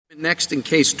Next, in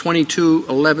Case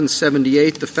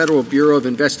 22-1178, the Federal Bureau of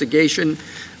Investigation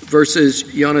versus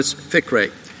Jonas Fikre.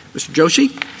 Mr. Joshi?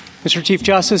 Mr. Chief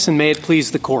Justice, and may it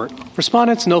please the Court,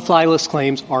 Respondent's no-fly list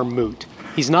claims are moot.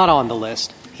 He's not on the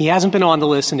list. He hasn't been on the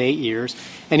list in 8 years,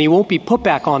 and he won't be put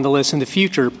back on the list in the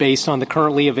future based on the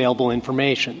currently available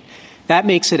information. That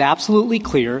makes it absolutely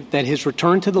clear that his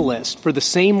return to the list, for the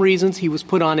same reasons he was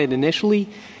put on it initially,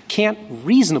 can't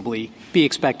reasonably be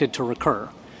expected to recur.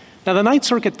 Now, the Ninth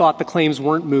Circuit thought the claims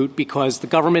weren't moot because the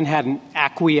government hadn't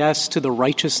acquiesced to the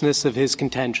righteousness of his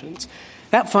contentions.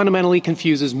 That fundamentally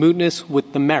confuses mootness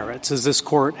with the merits. As this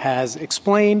Court has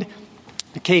explained,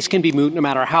 the case can be moot no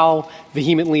matter how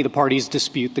vehemently the parties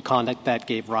dispute the conduct that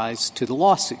gave rise to the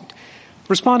lawsuit.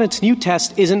 Respondent's new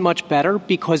test isn't much better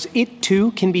because it,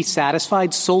 too, can be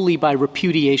satisfied solely by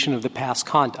repudiation of the past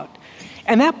conduct.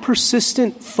 And that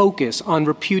persistent focus on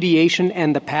repudiation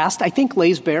and the past, I think,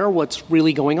 lays bare what's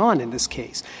really going on in this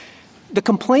case. The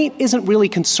complaint isn't really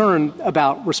concerned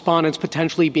about respondents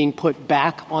potentially being put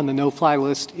back on the no-fly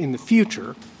list in the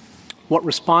future. What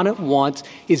respondent wants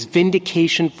is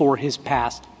vindication for his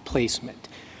past placement.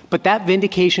 But that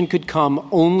vindication could come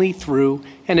only through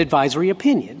an advisory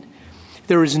opinion.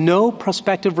 There is no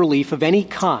prospective relief of any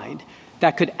kind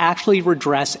that could actually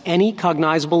redress any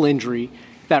cognizable injury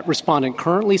that respondent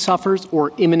currently suffers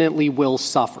or imminently will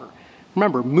suffer.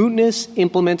 Remember, mootness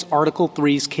implements Article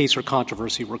 3's case or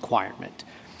controversy requirement.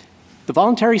 The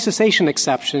voluntary cessation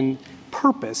exception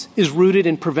purpose is rooted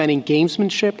in preventing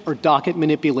gamesmanship or docket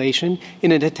manipulation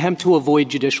in an attempt to avoid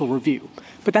judicial review.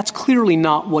 But that's clearly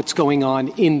not what's going on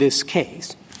in this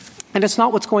case. And it's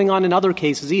not what's going on in other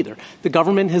cases either. The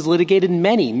government has litigated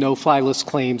many no-fly list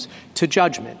claims to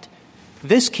judgment.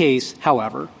 This case,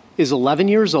 however, is 11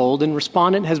 years old, and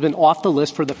respondent has been off the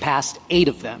list for the past 8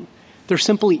 of them. There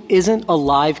simply isn't a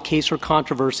live case or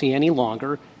controversy any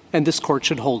longer, and this Court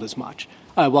should hold as much.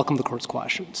 I welcome the Court's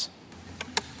questions.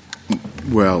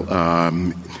 Well,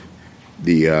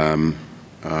 the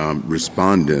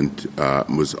respondent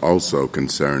was also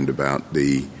concerned about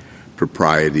the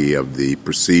propriety of the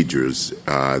procedures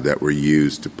that were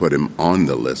used to put him on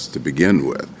the list to begin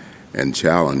with and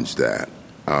challenged that.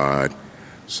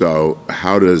 So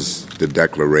how does the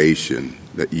declaration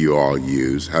that you all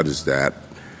use, how does that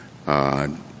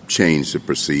change the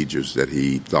procedures that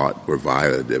he thought were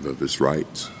violative of his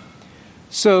rights?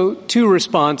 So 2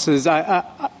 responses.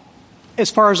 As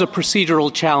far as a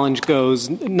procedural challenge goes,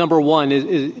 number one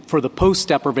is for the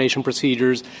post-deprivation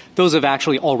procedures, those have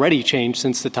actually already changed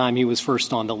since the time he was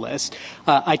first on the list.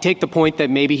 I take the point that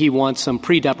maybe he wants some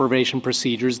pre-deprivation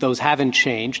procedures. Those haven't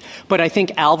changed. But I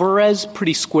think Alvarez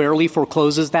pretty squarely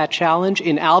forecloses that challenge.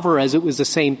 In Alvarez, it was the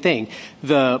same thing.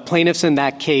 The plaintiffs in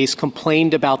that case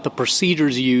complained about the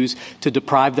procedures used to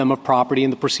deprive them of property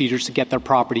and the procedures to get their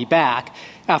property back.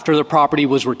 After the property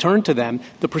was returned to them,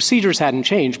 the procedures hadn't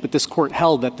changed, but this Court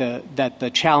held that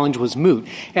the challenge was moot.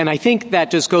 And I think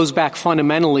that just goes back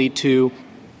fundamentally to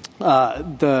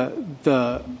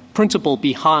the principle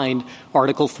behind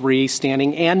Article 3,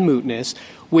 standing and mootness,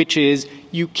 which is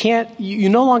you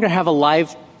no longer have a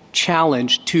live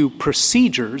challenge to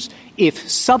procedures if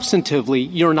substantively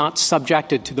you're not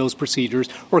subjected to those procedures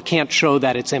or can't show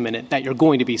that it's imminent, that you're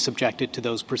going to be subjected to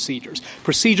those procedures.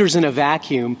 Procedures in a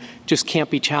vacuum just can't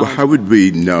be challenged. Well, how would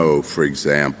we know, for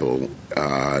example,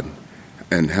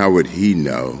 and how would he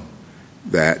know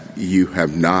that you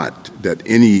have not, that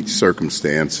any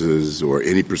circumstances or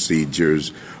any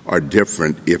procedures are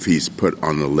different if he's put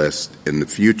on the list in the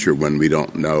future when we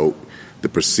don't know the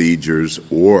procedures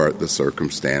or the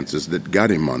circumstances that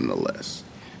got him on the list?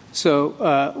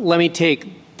 So let me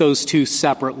take those 2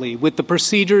 separately. With the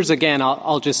procedures, again,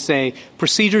 I'll just say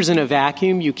procedures in a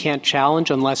vacuum you can't challenge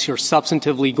unless you're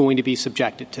substantively going to be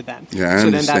subjected to them. Yeah, I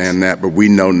understand that, but we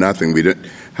know nothing.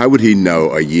 How would he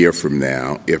know a year from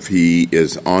now if he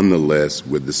is on the list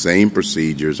with the same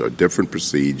procedures or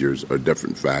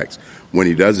different facts when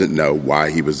he doesn't know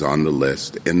why he was on the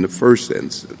list in the first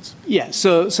instance? Yeah,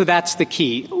 so that's the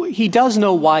key. He does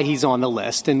know why he's on the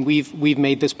list, and we've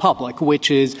made this public,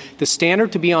 which is the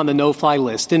standard to be on the no-fly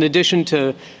list, in addition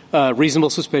to reasonable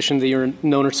suspicion that you're a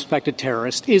known or suspected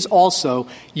terrorist, is also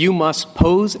you must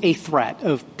pose a threat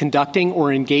of conducting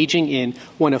or engaging in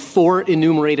one of 4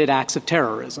 enumerated acts of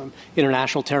terrorism,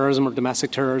 international terrorism or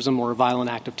domestic terrorism or a violent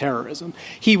act of terrorism.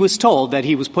 He was told that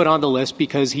he was put on the list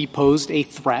because he posed a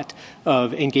threat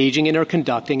of engaging in or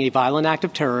conducting a violent act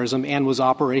of terrorism and was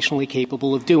operationally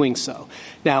capable of doing so.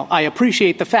 Now, I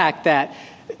appreciate the fact that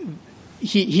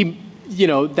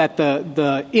that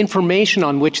the information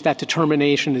on which that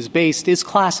determination is based is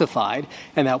classified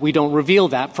and that we don't reveal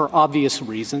that for obvious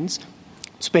reasons.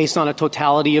 It's based on a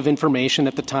totality of information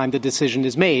at the time the decision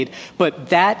is made.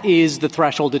 But that is the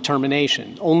threshold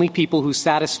determination. Only people who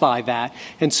satisfy that.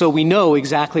 And so we know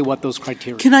exactly what those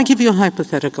criteria are. Can I give you a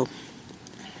hypothetical?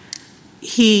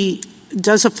 He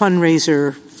does a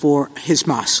fundraiser for his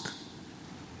mosque.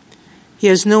 He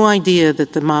has no idea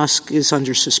that the mosque is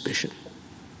under suspicion.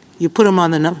 You put him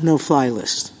on the no-fly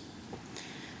list.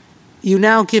 You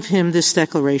now give him this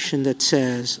declaration that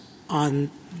says,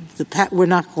 we're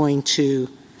not going to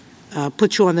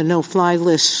put you on the no-fly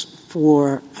list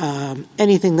for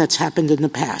anything that's happened in the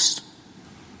past.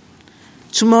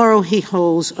 Tomorrow he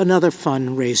holds another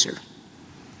fundraiser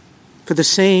for the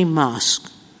same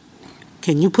mosque.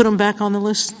 Can you put him back on the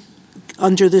list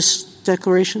under this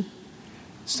declaration?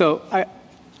 So,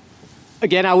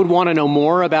 again, I would want to know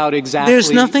more about exactly...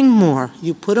 There's nothing more.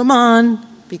 You put him on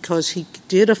because he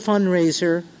did a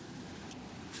fundraiser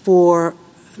for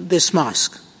this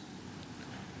mosque.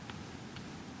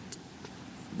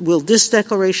 Will this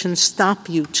declaration stop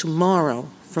you tomorrow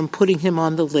from putting him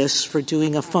on the list for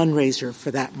doing a fundraiser for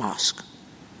that mosque?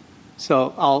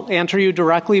 So I'll answer you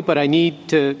directly, but I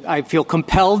feel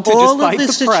compelled to just fight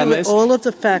the premise. All of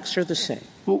the facts are the same.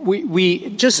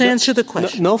 Just answer the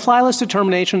question. No-fly list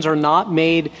determinations are not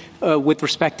made with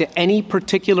respect to any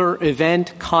particular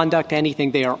event, conduct,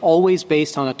 anything. They are always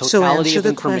based on a totality of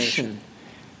information. So answer the question.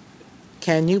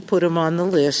 Can you put him on the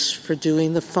list for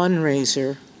doing the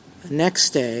fundraiser the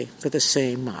next day for the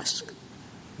same mosque?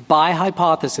 By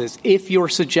hypothesis, if your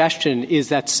suggestion is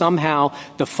that somehow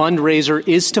the fundraiser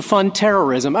is to fund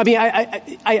terrorism, I mean,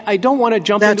 I don't want to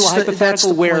jump into a hypothetical that's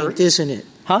the where... point, isn't it?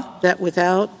 Huh? That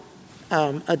without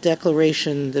a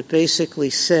declaration that basically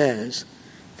says,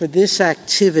 for this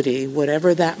activity,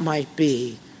 whatever that might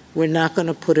be, we're not going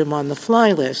to put him on the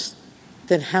fly list,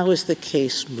 then how is the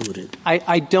case mooted?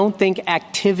 I don't think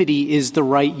activity is the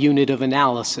right unit of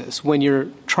analysis. When you're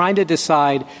trying to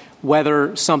decide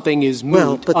whether something is moot...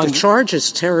 Well, but the charge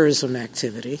is terrorism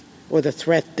activity, or the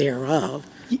threat thereof,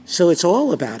 so it's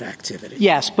all about activity.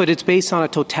 Yes, but it's based on a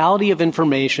totality of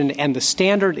information, and the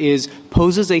standard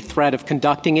poses a threat of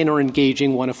conducting in or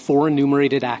engaging one of 4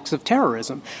 enumerated acts of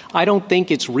terrorism. I don't think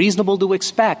it's reasonable to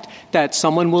expect that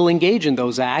someone will engage in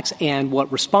those acts, and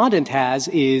what respondent has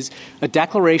is a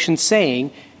declaration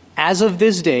saying, as of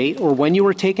this date, or when you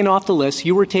were taken off the list,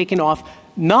 you were taken off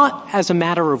not as a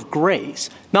matter of grace,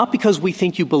 not because we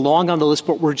think you belong on the list,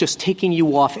 but we're just taking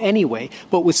you off anyway,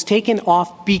 but was taken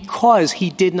off because he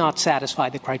did not satisfy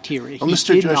the criteria. Well,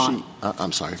 Mr. Joshi,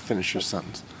 I'm sorry, finish your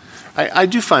sentence. I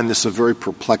do find this a very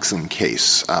perplexing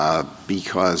case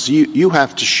because you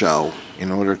have to show,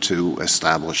 in order to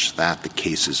establish that the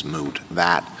case is moot,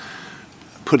 that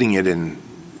putting it in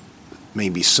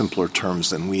maybe simpler terms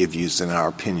than we have used in our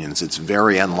opinions, it's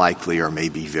very unlikely or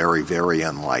maybe very, very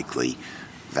unlikely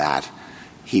that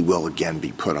he will again be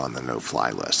put on the no-fly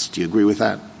list. Do you agree with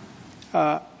that?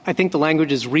 I think the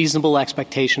language is reasonable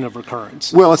expectation of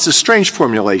recurrence. Well, it's a strange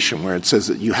formulation where it says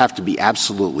that you have to be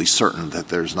absolutely certain that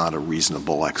there's not a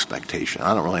reasonable expectation.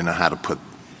 I don't really know how to put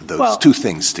those two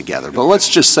things together, but let's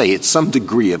just say it's some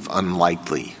degree of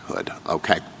unlikelihood,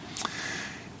 okay?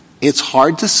 It's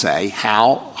hard to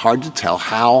tell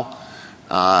how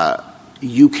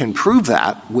you can prove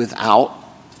that without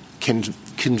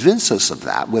convince us of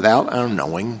that, without our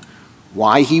knowing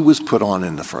why he was put on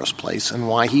in the first place and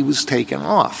why he was taken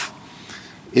off.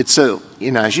 It's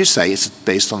as you say, it's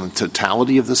based on the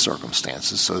totality of the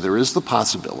circumstances. So there is the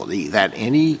possibility that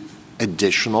any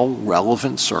additional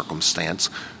relevant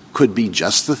circumstance could be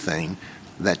just the thing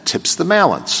that tips the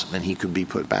balance, and he could be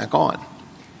put back on.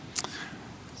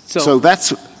 So that's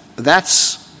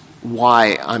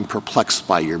why I'm perplexed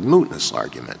by your mootness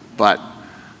argument. But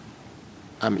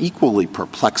I'm equally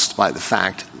perplexed by the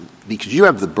fact, because you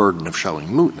have the burden of showing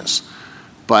mootness,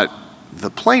 but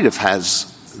the plaintiff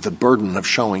has the burden of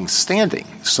showing standing.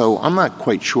 So I'm not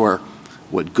quite sure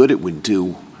what good it would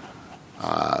do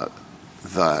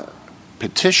the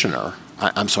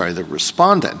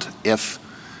respondent, if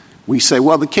we say,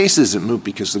 well, the case isn't moot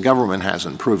because the government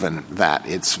hasn't proven that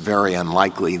it's very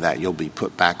unlikely that you'll be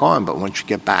put back on, but once you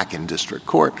get back in district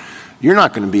court, you're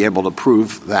not going to be able to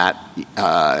prove that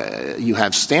you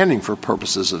have standing for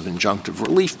purposes of injunctive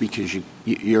relief because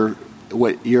your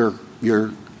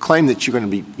claim that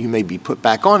you may be put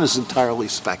back on is entirely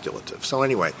speculative. So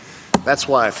anyway, that's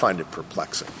why I find it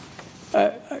perplexing.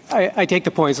 I take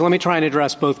the point. So let me try and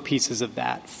address both pieces of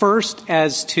that. First,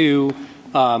 as to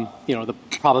the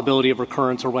probability of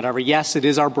recurrence or whatever. Yes, it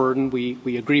is our burden.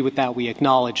 We agree with that. We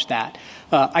acknowledge that.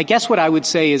 I guess what I would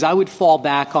say is I would fall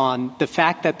back on the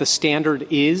fact that the standard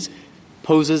is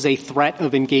poses a threat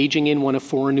of engaging in one of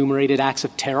four enumerated acts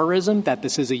of terrorism, that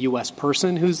this is a U.S.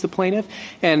 person who's the plaintiff.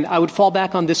 And I would fall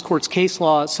back on this Court's case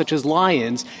law, such as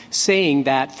Lyons, saying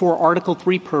that for Article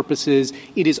III purposes,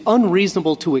 it is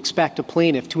unreasonable to expect a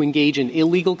plaintiff to engage in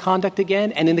illegal conduct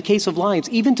again, and in the case of Lyons,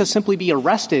 even to simply be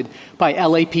arrested by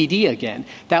LAPD again.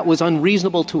 That was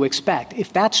unreasonable to expect.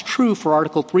 If that's true for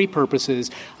Article III purposes,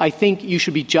 I think you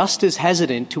should be just as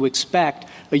hesitant to expect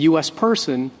a U.S.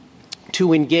 person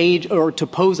to engage or to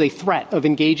pose a threat of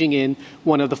engaging in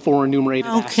one of the four enumerated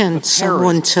acts of terrorism. How can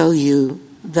someone tell you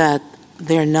that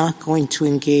they're not going to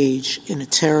engage in a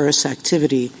terrorist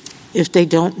activity if they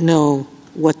don't know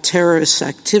what terrorist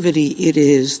activity it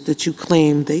is that you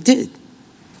claim they did?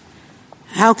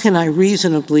 How can I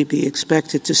reasonably be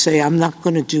expected to say I'm not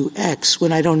going to do X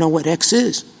when I don't know what X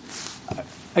is?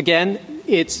 Again,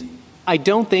 I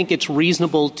don't think it's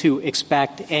reasonable to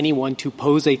expect anyone to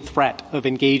pose a threat of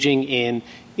engaging in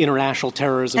international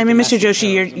terrorism. I mean, Mr.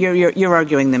 Joshi, you're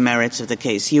arguing the merits of the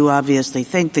case. You obviously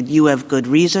think that you have good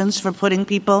reasons for putting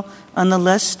people on the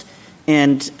list,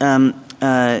 and on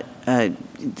the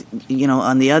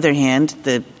other hand,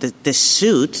 the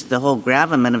suit, the whole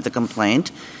gravamen of the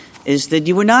complaint, is that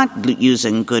you were not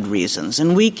using good reasons,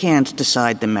 and we can't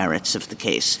decide the merits of the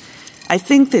case. I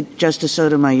think that Justice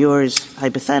Sotomayor's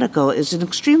hypothetical is an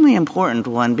extremely important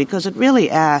one because it really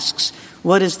asks,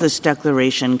 what does this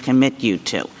declaration commit you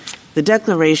to? The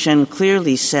declaration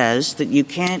clearly says that you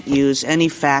can't use any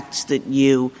facts that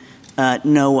you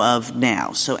know of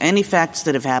now. So any facts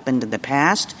that have happened in the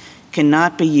past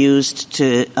cannot be used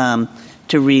to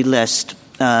relist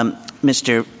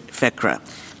Mr. Fikre.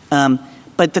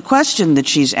 But the question that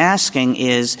she's asking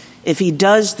is, if he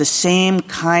does the same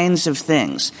kinds of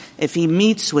things, if he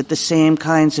meets with the same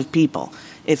kinds of people,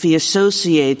 if he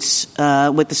associates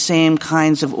with the same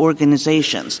kinds of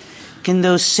organizations, can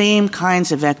those same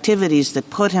kinds of activities that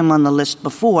put him on the list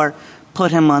before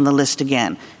put him on the list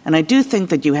again? And I do think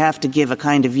that you have to give a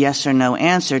kind of yes or no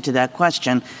answer to that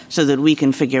question so that we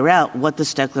can figure out what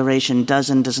this declaration does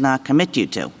and does not commit you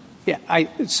to. Yeah.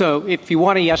 So if you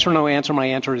want a yes or no answer, my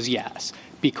answer is yes.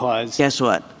 Because guess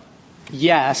what?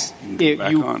 Yes,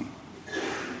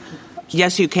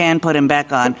 yes, you can put him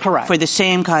back on. Correct. For the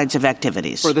same kinds of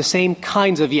activities. For the same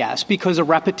kinds of yes, because a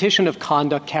repetition of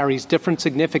conduct carries different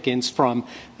significance from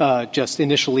just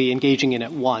initially engaging in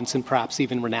it once and perhaps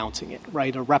even renouncing it,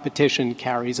 right? A repetition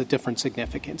carries a different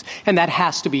significance. And that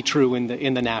has to be true in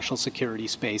the national security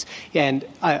space. And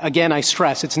again, I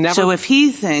stress, it's never... So if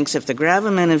the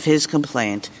gravamen of his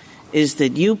complaint is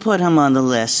that you put him on the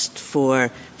list for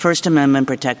First Amendment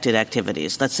protected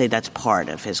activities. Let's say that's part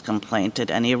of his complaint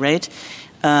at any rate.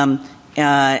 That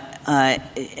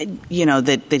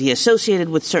he associated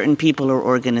with certain people or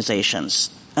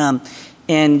organizations.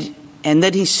 And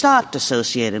that he stopped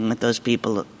associating with those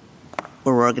people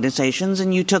or organizations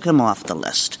and you took him off the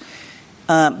list.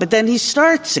 But then he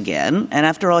starts again, and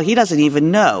after all, he doesn't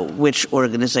even know which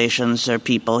organizations or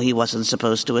people he wasn't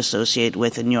supposed to associate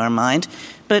with in your mind.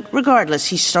 But regardless,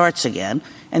 he starts again,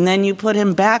 and then you put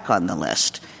him back on the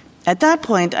list. At that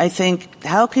point, I think,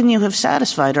 how can you have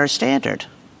satisfied our standard?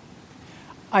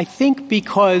 I think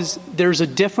because there's a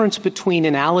difference between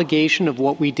an allegation of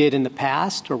what we did in the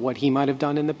past or what he might have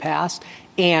done in the past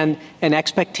and an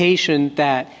expectation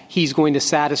that he's going to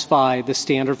satisfy the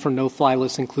standard for no-fly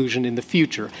list inclusion in the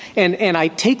future. And I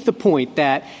take the point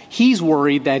that he's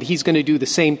worried that he's going to do the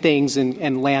same things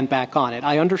and land back on it.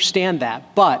 I understand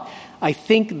that. But I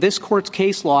think this Court's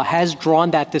case law has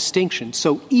drawn that distinction.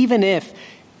 So even if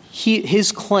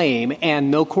his claim,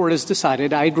 and no court has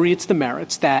decided, I agree it's the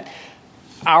merits, that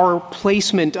our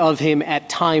placement of him at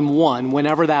time one,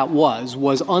 whenever that was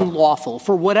unlawful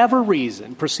for whatever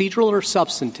reason, procedural or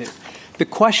substantive. The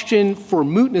question for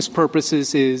mootness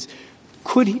purposes is,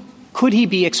 could he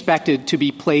be expected to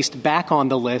be placed back on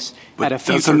the list at a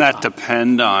future doesn't that time?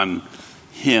 depend on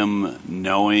him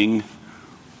knowing,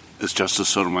 as Justice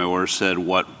Sotomayor said,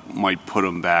 what might put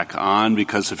him back on?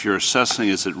 Because if you're assessing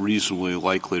is it reasonably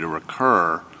likely to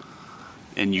recur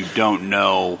and you don't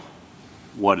know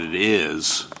what it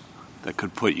is that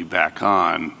could put you back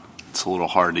on, it's a little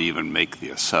hard to even make the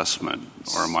assessment.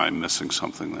 Or am I missing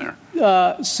something there?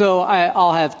 So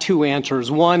I'll have two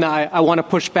answers. One, I want to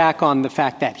push back on the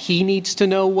fact that he needs to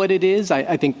know what it is.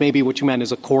 I think maybe what you meant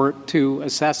is a court to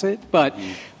assess it. But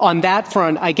on that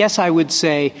front, I guess I would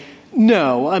say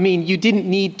no. I mean, you didn't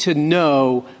need to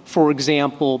know, for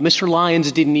example, Mr.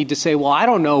 Lyons didn't need to say, well, I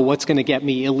don't know what's going to get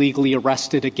me illegally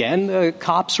arrested again. The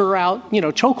cops are out,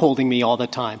 chokeholding me all the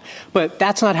time. But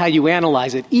that's not how you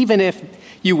analyze it. Even if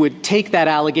You would take that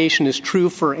allegation as true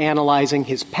for analyzing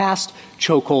his past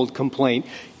chokehold complaint.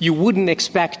 You wouldn't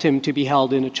expect him to be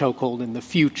held in a chokehold in the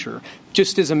future.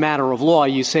 Just as a matter of law,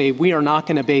 you say we are not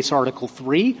going to base Article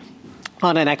 3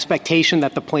 on an expectation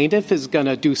that the plaintiff is going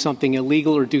to do something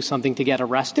illegal or do something to get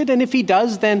arrested. And if he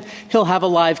does, then he'll have a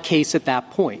live case at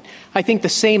that point. I think the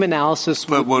same analysis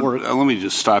would work. Let me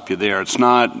just stop you there. It's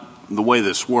not the way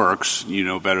this works, you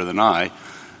know better than I,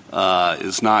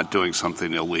 is not doing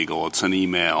something illegal. It's an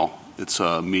email. It's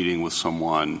a meeting with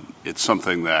someone. It's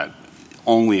something that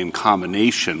only in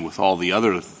combination with all the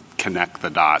other connect the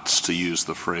dots, to use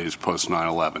the phrase post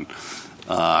 9/11,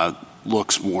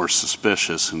 looks more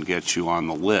suspicious and gets you on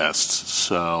the list.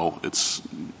 So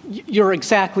You're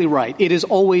exactly right. It is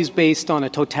always based on a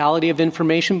totality of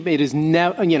information. It is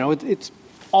never, it's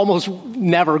almost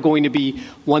never going to be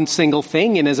one single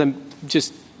thing. And as I'm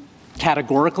just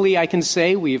categorically, I can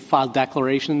say we have filed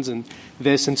declarations and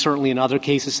this and certainly in other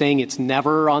cases saying it's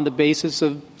never on the basis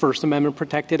of First Amendment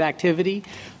protected activity.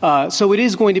 So it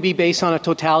is going to be based on a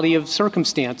totality of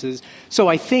circumstances. So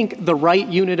I think the right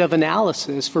unit of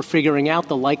analysis for figuring out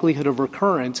the likelihood of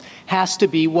recurrence has to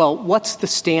be, well, what's the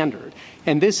standard?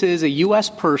 And this is a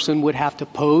U.S. person would have to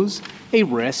pose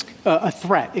a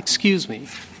threat,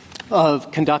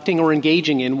 of conducting or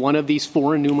engaging in one of these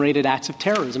 4 enumerated acts of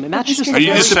terrorism. And that's just Are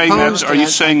you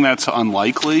saying that's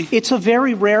unlikely? It's a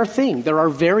very rare thing. There are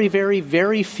very, very,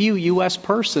 very few U.S.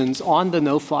 persons on the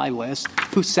no-fly list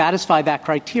who satisfy that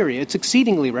criteria. It's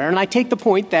exceedingly rare. And I take the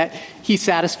point that he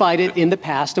satisfied it in the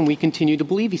past, and we continue to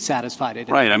believe he satisfied it.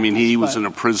 Right. I mean, he was in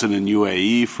a prison in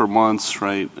UAE for months,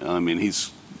 right? I mean,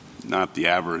 he's not the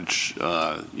average,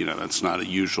 that's not a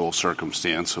usual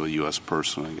circumstance of a U.S.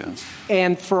 person, I guess.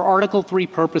 And for Article 3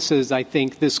 purposes, I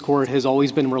think this Court has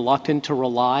always been reluctant to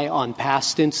rely on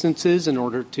past instances in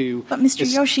order to... But,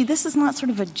 Mr. Yoshi, this is not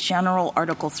sort of a general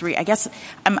Article 3. I guess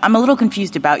I'm a little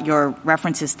confused about your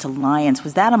references to Lyons.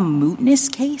 Was that a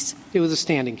mootness case? It was a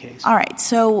standing case. All right.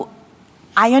 So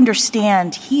I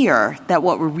understand here that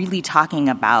what we're really talking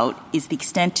about is the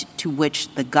extent to which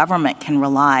the government can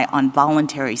rely on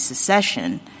voluntary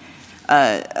secession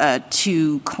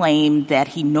to claim that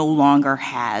he no longer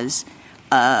has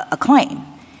a claim.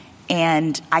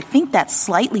 And I think that's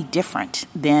slightly different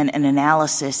than an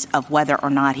analysis of whether or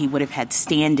not he would have had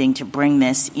standing to bring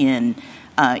this in,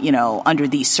 under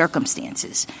these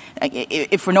circumstances.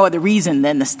 If for no other reason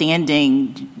than the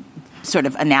standing sort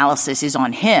of analysis is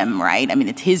on him, right? I mean,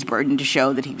 it's his burden to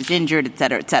show that he was injured, et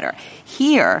cetera, et cetera.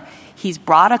 Here, he's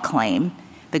brought a claim.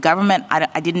 The government,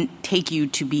 I didn't take you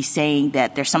to be saying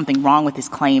that there's something wrong with his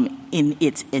claim in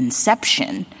its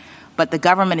inception, but the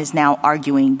government is now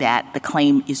arguing that the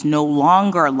claim is no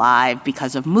longer live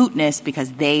because of mootness,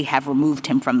 because they have removed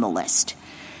him from the list.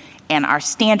 And our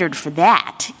standard for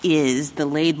that is the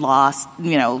Laidlaw,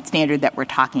 standard that we're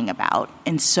talking about.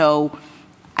 And so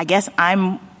I guess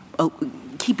I'm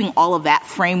keeping all of that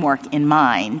framework in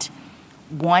mind,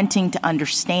 wanting to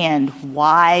understand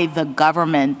why the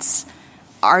government's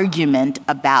argument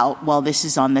about, well, this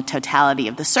is on the totality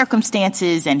of the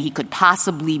circumstances and he could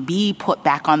possibly be put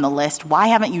back on the list. Why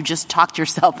haven't you just talked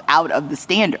yourself out of the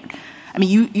standard? I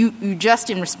mean, you just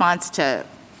in response to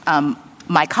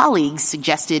my colleagues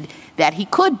suggested that he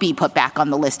could be put back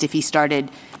on the list if he started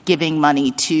giving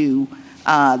money to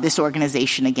this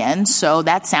organization again. So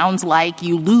that sounds like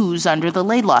you lose under the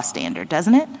Laidlaw standard,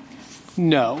 doesn't it?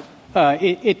 No,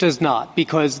 it does not,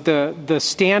 because the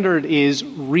standard is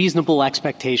reasonable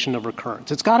expectation of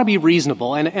recurrence. It's got to be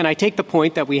reasonable. And I take the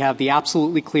point that we have the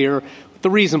absolutely clear, the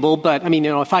reasonable, but I mean,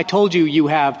 if I told you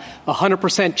have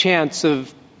 100% chance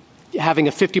of having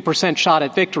a 50% shot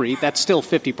at victory, that's still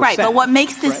 50%. Right, but what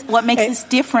makes this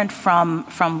different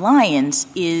from Lyons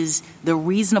is the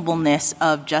reasonableness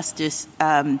of Justice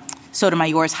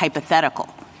Sotomayor's hypothetical,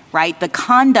 right? The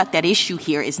conduct at issue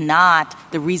here is not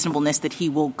the reasonableness that he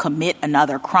will commit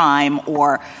another crime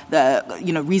or the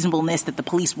reasonableness that the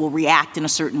police will react in a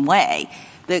certain way.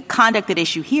 The conduct at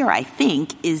issue here, I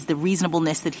think, is the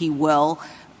reasonableness that he will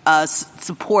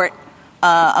support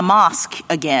a mosque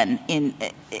again.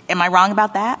 Am I wrong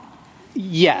about that?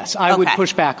 Yes, I would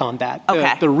push back on that.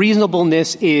 Okay. The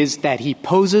reasonableness is that he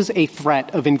poses a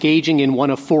threat of engaging in one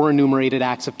of 4 enumerated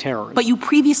acts of terrorism. But you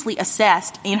previously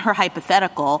assessed in her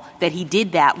hypothetical that he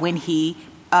did that when he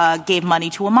gave money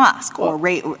to a mosque or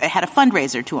had a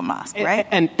fundraiser to a mosque, right?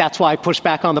 And that's why I pushed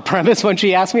back on the premise when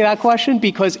she asked me that question,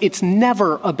 because it's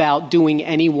never about doing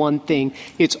any one thing.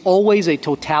 It's always a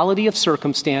totality of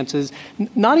circumstances,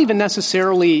 not even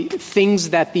necessarily things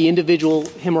that the individual,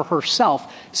 him or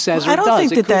herself, says or does. I don't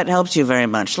think that helps you very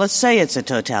much. Let's say it's a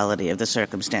totality of the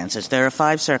circumstances. There are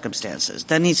 5 circumstances.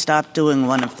 Then he stopped doing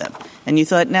one of them. and you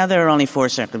thought, now there are only 4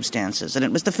 circumstances, and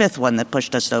it was the 5th one that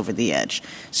pushed us over the edge.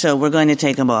 So we're going to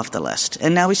take him off the list.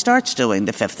 And now he starts doing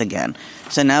the 5th again.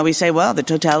 So now we say, well, the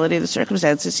totality of the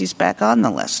circumstances, he's back on the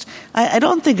list. I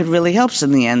don't think it really helps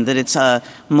in the end that it's a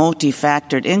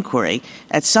multi-factored inquiry.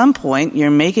 At some point, you're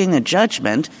making a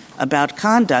judgment about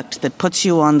conduct that puts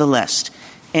you on the list.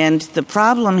 And the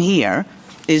problem here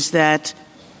is that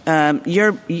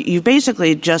you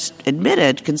basically just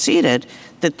conceded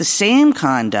that the same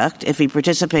conduct, if he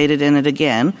participated in it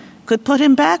again, could put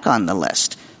him back on the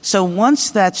list. So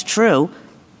once that's true,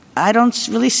 I don't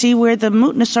really see where the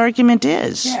mootness argument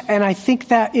is. Yeah, and I think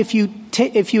that if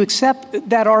you accept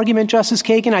that argument, Justice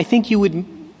Kagan, I think you would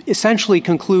essentially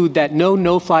conclude that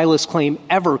no-fly list claim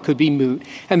ever could be moot,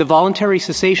 and the voluntary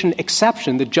cessation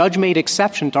exception, the judge-made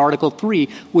exception to Article 3,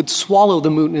 would swallow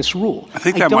the mootness rule. I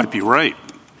think that might be right.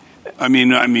 I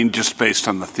mean, just based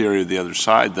on the theory of the other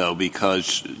side, though,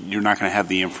 because you're not going to have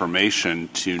the information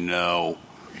to know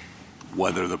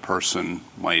whether the person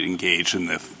might engage in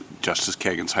the Justice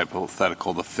Kagan's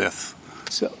hypothetical, the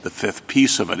fifth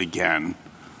piece of it again.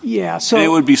 Yeah, so and it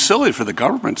would be silly for the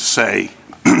government to say,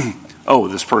 "Oh,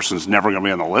 this person's never going to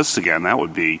be on the list again." That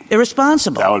would be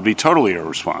irresponsible. That would be totally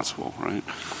irresponsible, right?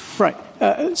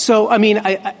 Right. So, I mean,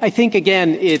 I think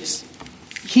again,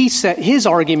 he said his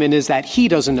argument is that he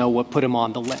doesn't know what put him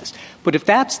on the list. But if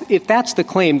that's the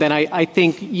claim, then I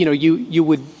think you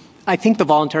would. I think the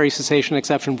voluntary cessation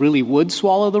exception really would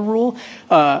swallow the rule.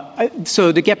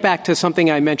 So to get back to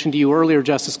something I mentioned to you earlier,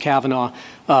 Justice Kavanaugh,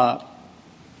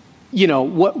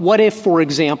 what if, for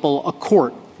example, a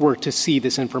court were to see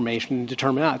this information and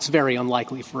determine it's very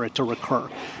unlikely for it to recur?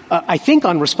 I think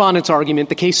on Respondent's argument,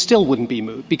 the case still wouldn't be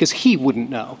moot because he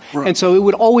wouldn't know. Right. And so it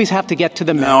would always have to get to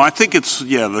the merits. No, I think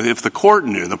if the court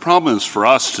knew, the problem is for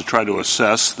us to try to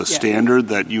assess the standard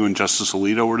that you and Justice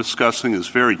Alito were discussing is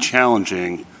very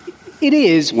challenging. It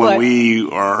is. When we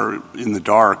are in the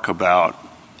dark about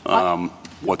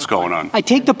what's going on. I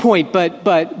take the point,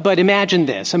 but imagine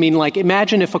this. I mean,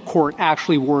 imagine if a court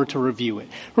actually were to review it.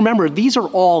 Remember, these are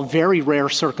all very rare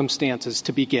circumstances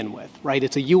to begin with, right?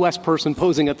 It's a U.S. person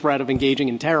posing a threat of engaging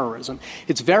in terrorism.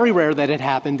 It's very rare that it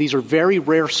happened. These are very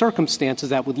rare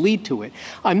circumstances that would lead to it.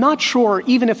 I'm not sure,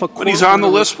 even if a court... But he's on the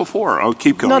list before. Oh,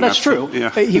 keep going. No, that's true. Yeah.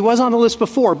 He was on the list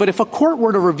before. But if a court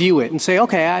were to review it and say,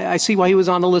 okay, I see why he was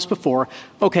on the list before.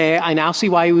 Okay, I now see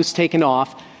why he was taken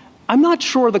off. I'm not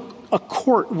sure a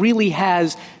court really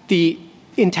has the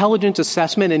intelligence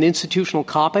assessment and institutional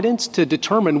competence to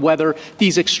determine whether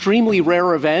these extremely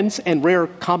rare events and rare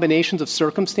combinations of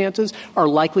circumstances are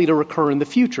likely to recur in the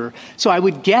future. So I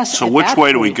would guess... So which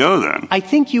way do we go then? I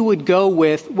think you would go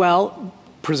with,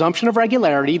 presumption of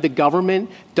regularity. The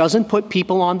government doesn't put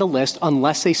people on the list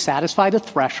unless they satisfy the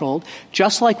threshold,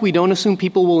 just like we don't assume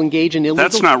people will engage in illegal...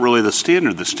 That's not really the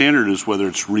standard. The standard is whether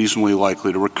it's reasonably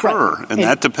likely to recur. Right. And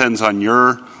that depends on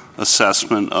your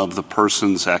assessment of the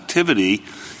person's activity,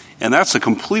 and that's a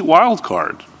complete wild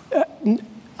card.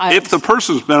 If the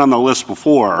person's been on the list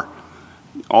before,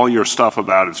 all your stuff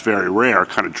about it's very rare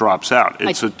kind of drops out.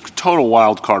 It's a total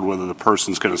wild card whether the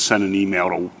person's going to send an email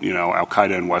to,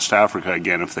 Al-Qaeda in West Africa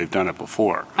again if they've done it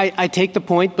before. I take the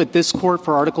point, but this court,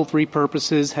 for Article 3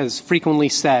 purposes, has frequently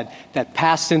said that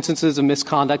past instances of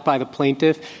misconduct by the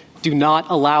plaintiff do not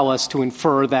allow us to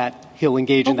infer that he'll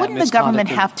engage in that misconduct. Wouldn't the government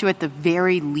have to, at the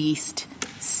very least,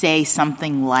 say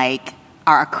something like,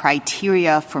 our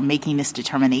criteria for making this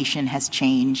determination has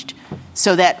changed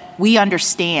so that we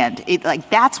understand it?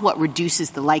 That's what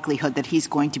reduces the likelihood that he's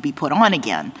going to be put on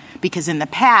again. Because in the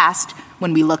past,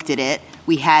 when we looked at it,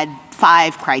 we had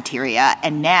 5 criteria,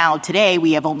 and now today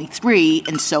we have only 3,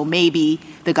 and so maybe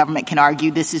the government can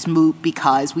argue this is moot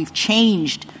because we've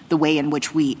changed the way in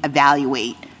which we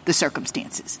evaluate the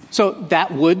circumstances. So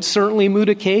that would certainly moot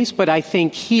a case, but I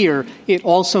think here it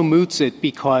also moots it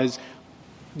because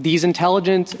these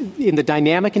intelligence, in the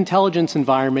dynamic intelligence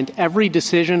environment, every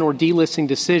decision or delisting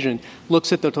decision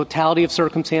looks at the totality of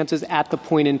circumstances at the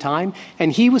point in time.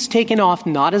 And he was taken off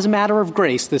not as a matter of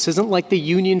grace. This isn't like the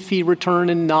union fee return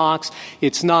in Knox.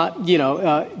 It's not,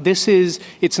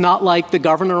 it's not like the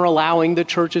governor allowing the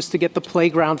churches to get the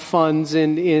playground funds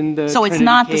in the So it's Trinity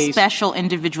not case. The special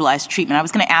individualized treatment. I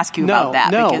was going to ask you about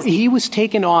that. No, because he was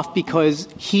taken off because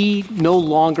he no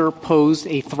longer posed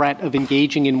a threat of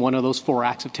engaging in one of those 4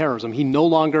 acts of terrorism. He no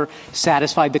longer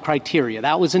satisfied the criteria.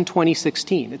 That was in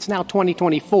 2016. It's now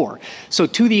 2024. So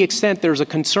to the extent there's a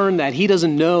concern that he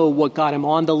doesn't know what got him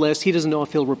on the list, he doesn't know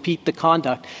if he'll repeat the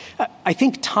conduct, I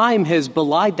think time has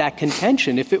belied that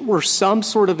contention. If it were some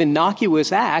sort of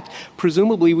innocuous act,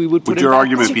 presumably we would put him back. Would your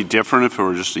argument be different if it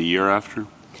were just a year after?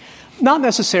 Not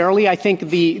necessarily. I think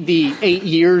the 8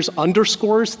 years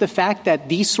underscores the fact that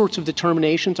these sorts of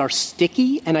determinations are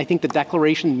sticky, and I think the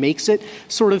declaration makes it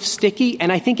sort of sticky,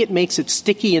 and I think it makes it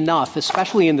sticky enough,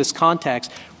 especially in this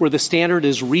context where the standard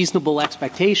is reasonable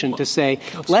expectation, to say,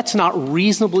 let's not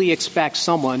reasonably expect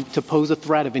someone to pose a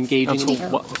threat of engaging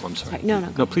in I'm sorry.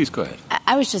 No, please go ahead.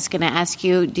 I was just going to ask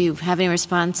you, do you have any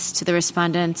response to the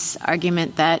respondent's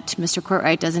argument that Mr.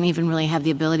 Courtwright doesn't even really have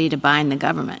the ability to bind the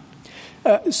government?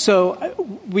 It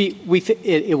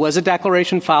was a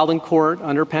declaration filed in court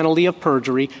under penalty of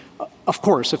perjury. Of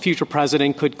course, a future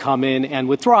president could come in and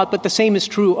withdraw it, but the same is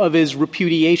true of his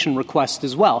repudiation request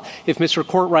as well. If Mr.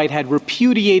 Courtwright had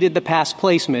repudiated the past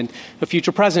placement, a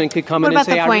future president could come in and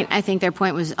say— What about the point? I think their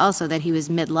point was also that he was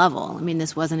mid-level. I mean,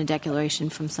 this wasn't a declaration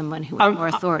from someone who had more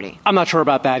authority. I'm not sure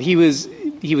about that. He was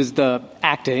the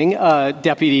acting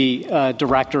deputy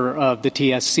director of the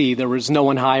TSC. There was no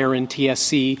one higher in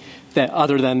TSC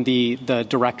other than the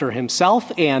director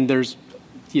himself, and there's,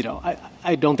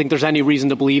 I don't think there's any reason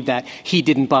to believe that he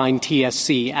didn't bind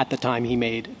TSC at the time he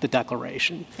made the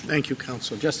declaration. Thank you,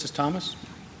 counsel. Justice Thomas?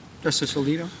 Justice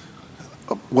Alito?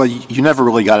 Well, you never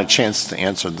really got a chance to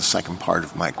answer the second part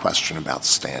of my question about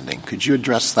standing. Could you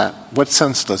address that? What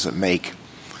sense does it make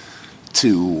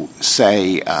to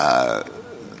say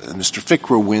Mr.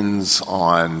 Fikre wins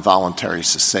on voluntary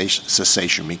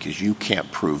cessation because you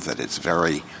can't prove that it's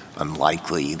very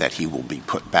unlikely that he will be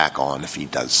put back on if he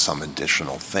does some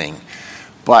additional thing.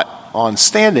 But on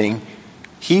standing,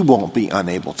 he won't be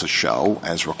unable to show,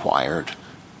 as required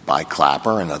by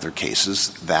Clapper and other cases,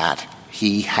 that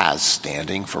he has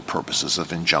standing for purposes of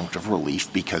injunctive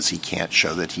relief because he can't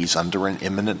show that he's under an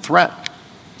imminent threat.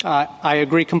 I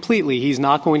agree completely. He's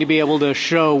not going to be able to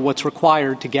show what's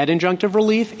required to get injunctive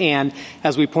relief. And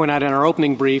as we point out in our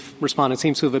opening brief, respondent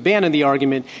seems to have abandoned the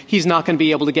argument, he's not going to be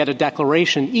able to get a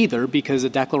declaration either because a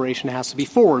declaration has to be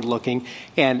forward-looking.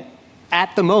 And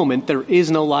at the moment, there is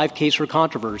no live case or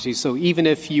controversy. So even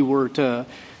if you were to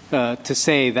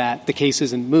say that the case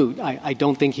isn't moot, I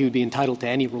don't think he would be entitled to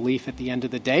any relief at the end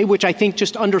of the day, which I think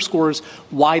just underscores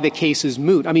why the case is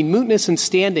moot. I mean, mootness and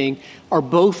standing are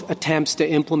both attempts to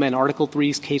implement Article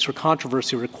III's case or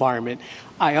controversy requirement.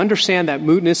 I understand that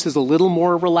mootness is a little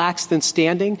more relaxed than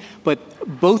standing, but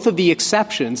both of the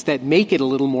exceptions that make it a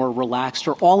little more relaxed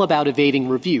are all about evading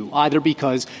review, either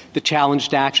because the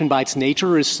challenged action by its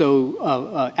nature is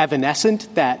so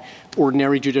evanescent that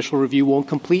ordinary judicial review won't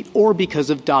complete, or because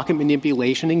of docket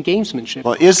manipulation and gamesmanship.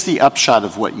 Well, is the upshot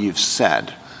of what you've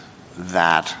said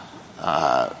that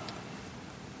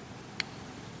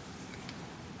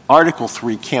Article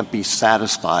III can't be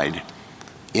satisfied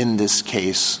in this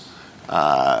case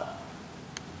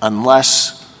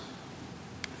unless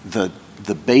the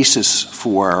basis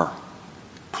for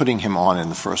putting him on in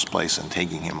the first place and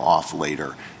taking him off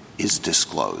later is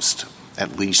disclosed,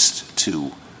 at least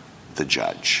to the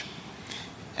judge?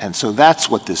 And so that's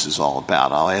what this is all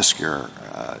about. I'll ask your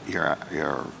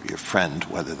friend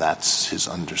whether that's his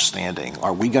understanding.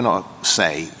 Are we going to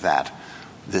say that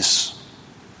this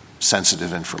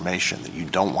sensitive information that you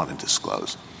don't want to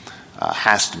disclose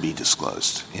has to be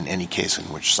disclosed in any case in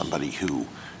which somebody who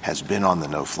has been on the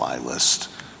no-fly list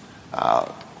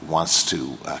wants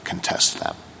to contest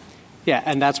that? Yeah,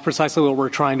 and that's precisely what we're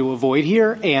trying to avoid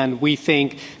here, and we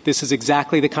think this is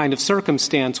exactly the kind of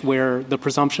circumstance where the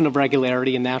presumption of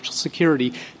regularity and national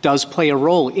security does play a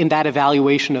role in that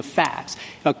evaluation of facts.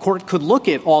 A court could look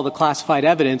at all the classified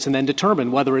evidence and then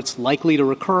determine whether it's likely to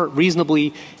recur,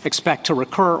 reasonably expect to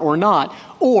recur or not,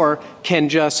 or can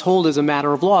just hold as a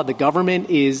matter of law the government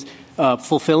is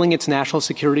fulfilling its national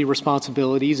security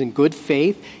responsibilities in good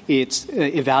faith. It's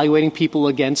evaluating people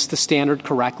against the standard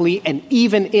correctly. And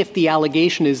even if the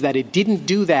allegation is that it didn't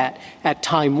do that at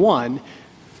time one,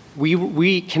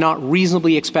 we cannot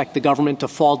reasonably expect the government to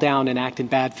fall down and act in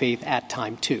bad faith at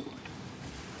time two.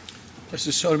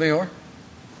 Justice Sotomayor?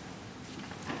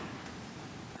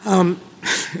 I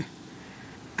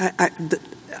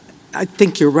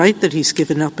think you're right that he's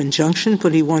given up injunction,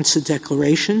 but he wants a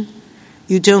declaration.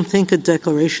 You don't think a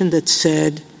declaration that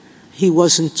said he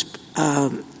wasn't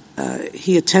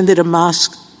he attended a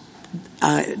mosque,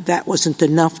 that wasn't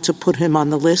enough to put him on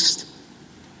the list,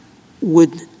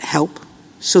 would help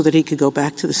so that he could go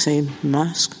back to the same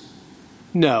mosque?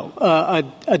 No.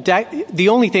 The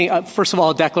only thing, first of all,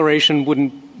 a declaration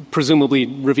wouldn't presumably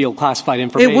reveal classified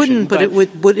information. It wouldn't,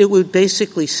 but it would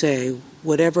basically say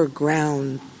whatever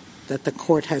ground that the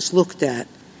court has looked at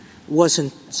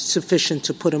wasn't sufficient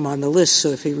to put him on the list, so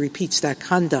if he repeats that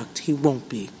conduct, he won't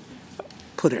be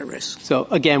put at risk. So,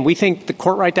 again, we think the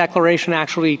Courtwright Declaration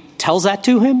actually tells that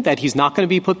to him, that he's not going to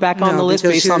be put back on the list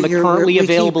based on the currently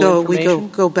available information? We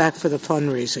go back for the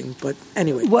fundraising, but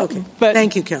anyway, okay. But,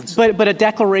 thank you, counsel. But a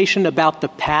declaration about the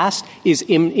past is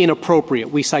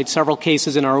inappropriate. We cite several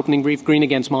cases in our opening brief. Green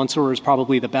against Mansour is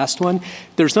probably the best one.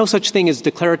 There's no such thing as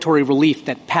declaratory relief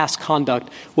that past conduct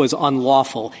was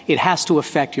unlawful. It has to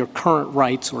affect your current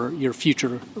rights or your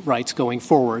future rights going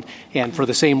forward. And for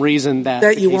the same reason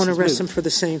that you won't arrest him for the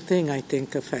same thing, I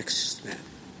think, affects that.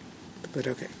 But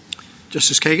okay.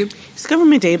 Justice Kagan? Is the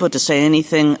government able to say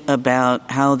anything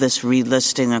about how this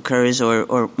relisting occurs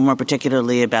or more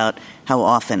particularly about how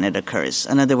often it occurs?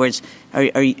 In other words, are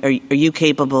you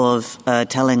capable of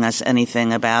telling us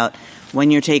anything about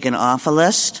when you're taken off a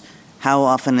list, how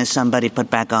often is somebody put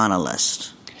back on a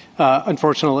list?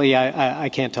 Unfortunately, I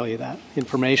can't tell you that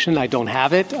information. I don't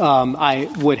have it. I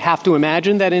would have to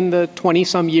imagine that in the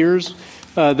 20-some years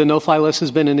the no-fly list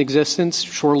has been in existence,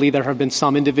 surely there have been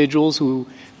some individuals who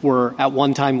were at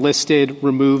one time listed,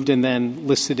 removed, and then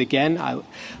listed again.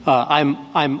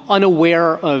 I'm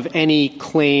unaware of any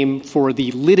claim for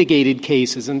the litigated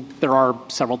cases, and there are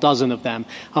several dozen of them.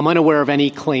 I'm unaware of any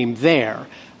claim there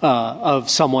of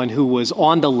someone who was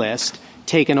on the list,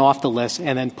 taken off the list,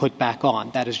 and then put back on.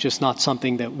 That is just not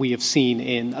something that we have seen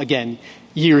in, again,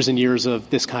 years and years of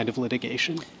this kind of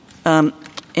litigation.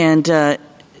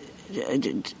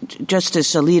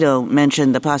 Justice Alito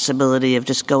mentioned the possibility of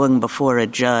just going before a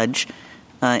judge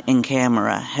in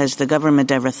camera. Has the government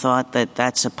ever thought that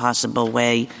that's a possible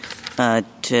way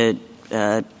to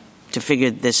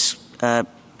figure this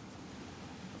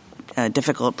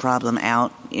difficult problem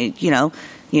out?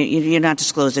 You're not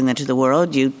disclosing it to the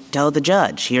world. You tell the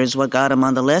judge, here's what got him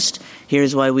on the list.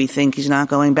 Here's why we think he's not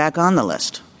going back on the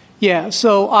list. Yeah,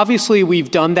 so obviously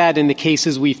we've done that in the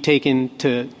cases we've taken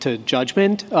to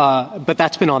judgment, but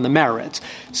that's been on the merits.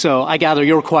 So I gather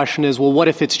your question is, well, what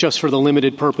if it's just for the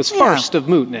limited purpose first of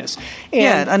mootness?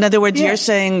 And, in other words, you're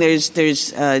saying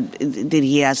that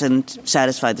he hasn't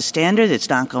satisfied the standard, it's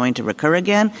not going to recur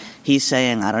again. He's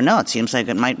saying, I don't know, it seems like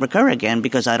it might recur again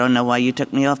because I don't know why you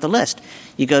took me off the list.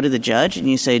 You go to the judge and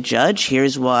you say, Judge,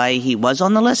 here's why he was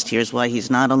on the list, here's why he's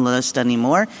not on the list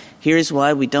anymore, here's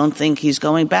why we don't think he's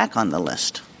going back on the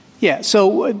list. Yeah,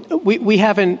 so we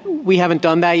haven't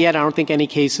done that yet. I don't think any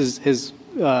case has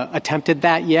attempted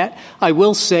that yet. I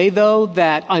will say, though,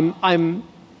 that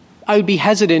I would be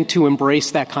hesitant to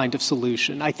embrace that kind of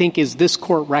solution. I think as this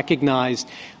court recognized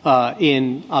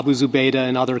in Abu Zubaydah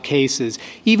and other cases,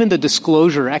 even the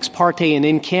disclosure ex parte and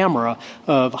in camera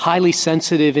of highly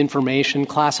sensitive information,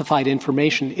 classified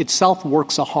information, itself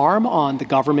works a harm on the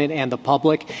government and the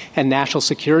public and national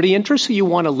security interests. So you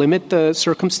want to limit the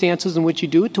circumstances in which you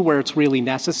do it to where it's really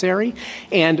necessary.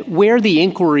 And where the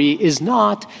inquiry is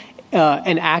not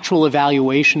an actual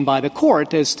evaluation by the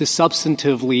court as to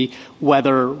substantively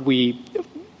whether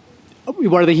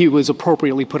he was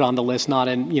appropriately put on the list, not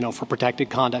for protected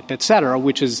conduct, et cetera,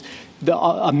 which is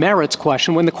a merits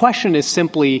question. When the question is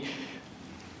simply,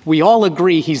 we all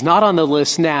agree he's not on the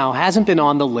list now, hasn't been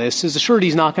on the list, is assured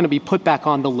he's not going to be put back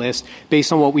on the list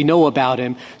based on what we know about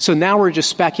him. So now we're just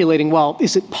speculating, well,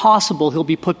 is it possible he'll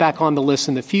be put back on the list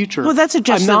in the future? Well, that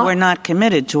suggests that we're not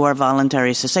committed to our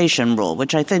voluntary cessation rule,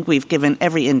 which I think we've given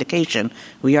every indication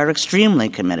we are extremely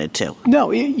committed to.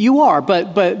 No, you are,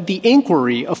 but the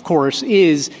inquiry, of course,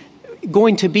 is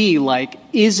going to be like,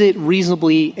 is it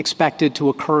reasonably expected to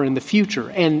occur in the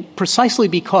future? And precisely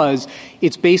because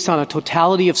it's based on a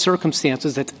totality of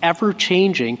circumstances that's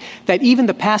ever-changing, that even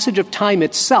the passage of time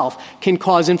itself can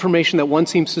cause information that one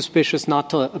seems suspicious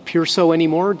not to appear so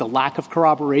anymore. The lack of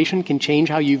corroboration can change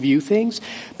how you view things.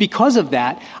 Because of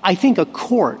that, I think a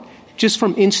court, just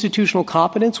from institutional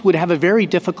competence, would have a very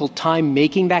difficult time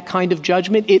making that kind of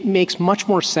judgment. It makes much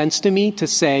more sense to me to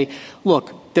say,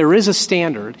 look, there is a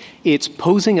standard. It's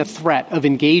posing a threat of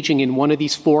engaging in one of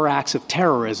these 4 acts of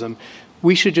terrorism.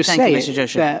 We should just say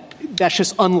that that's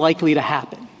just unlikely to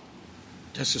happen.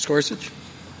 Justice Gorsuch?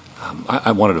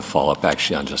 I wanted to follow up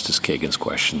actually on Justice Kagan's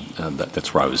question.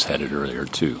 That's where I was headed earlier,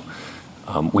 too.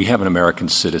 We have an American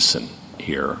citizen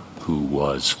here who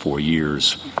was for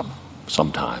years,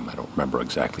 sometime, I don't remember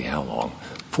exactly how long,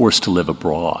 forced to live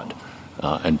abroad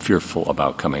and fearful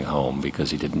about coming home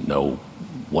because he didn't know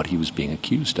what he was being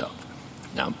accused of.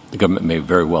 Now, the government may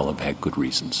very well have had good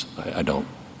reasons. I don't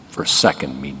for a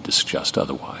second mean to suggest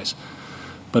otherwise.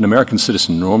 But an American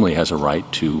citizen normally has a right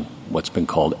to what's been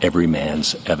called every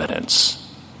man's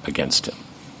evidence against him.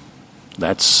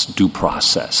 That's due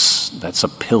process. That's a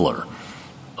pillar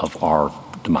of our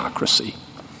democracy.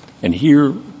 And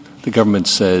here the government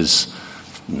says,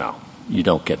 no, you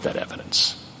don't get that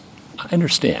evidence. I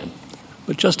understand.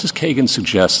 But Justice Kagan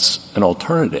suggests an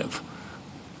alternative.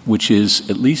 which is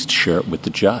at least share it with the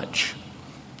judge.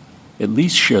 At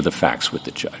least share the facts with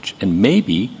the judge, and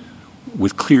maybe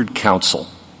with cleared counsel.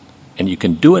 And you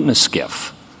can do it in a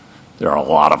skiff. There are a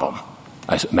lot of them.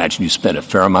 I imagine you spent a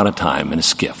fair amount of time in a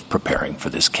skiff preparing for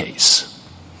this case.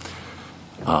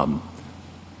 The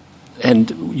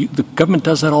government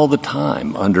does that all the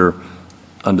time under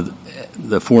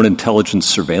the Foreign Intelligence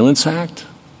Surveillance Act,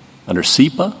 under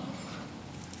CIPA.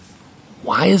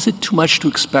 Why is it too much to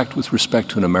expect with respect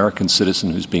to an American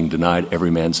citizen who's being denied every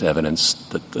man's evidence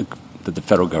that the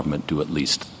federal government do at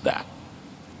least that?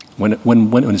 When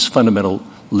his fundamental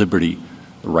liberty,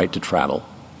 the right to travel,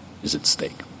 is at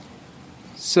stake?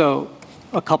 So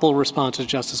a couple of responses,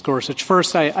 Justice Gorsuch.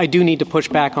 First, I do need to push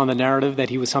back on the narrative that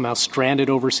he was somehow stranded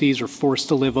overseas or forced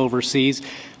to live overseas.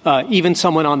 Even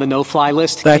someone on the no-fly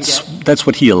list. That's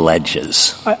what he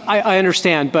alleges. I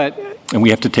understand, but... And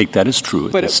we have to take that as true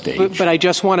at this stage. But I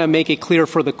just want to make it clear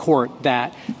for the court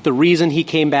that the reason he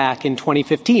came back in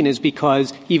 2015 is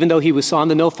because even though he was on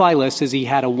the no-fly list, is he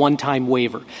had a one-time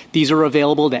waiver. These are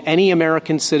available to any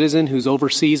American citizen who's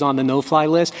overseas on the no-fly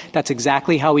list. That's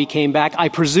exactly how he came back. I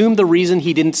presume the reason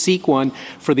he didn't seek one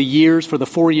for the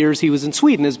 4 years he was in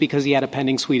Sweden is because he had a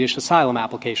pending Swedish asylum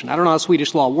application. I don't know how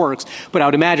Swedish law works, but I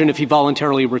would imagine if he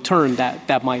voluntarily returned,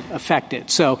 that might affect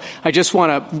it. So I just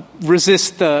want to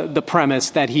resist the premise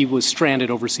that he was stranded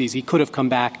overseas. He could have come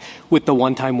back with the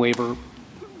one-time waiver,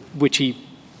 which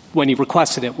when he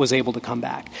requested it, was able to come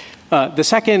back. The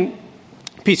second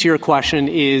piece of your question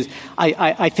is,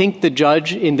 I think the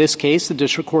judge in this case, the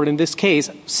district court in this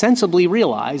case, sensibly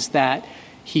realized that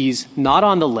he's not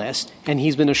on the list, and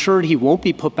he's been assured he won't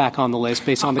be put back on the list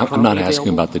based on the currently available. I'm not asking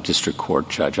available. about the district court,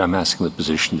 Judge. I'm asking the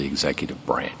position of the executive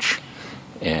branch.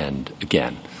 And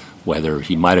again, whether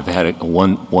he might have had a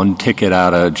one ticket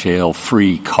out of jail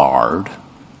free card,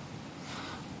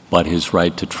 but his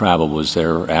right to travel was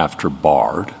thereafter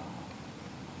barred,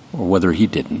 or whether he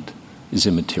didn't, is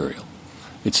immaterial.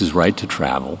 It's his right to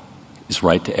travel, his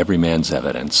right to every man's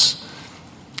evidence.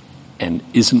 And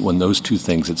isn't, when those two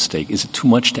things at stake, is it too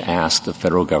much to ask the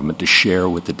federal government to share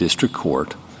with the district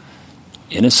court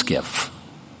in a skiff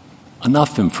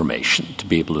enough information to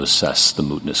be able to assess the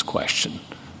mootness question?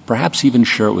 Perhaps even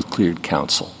share it with cleared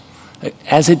counsel,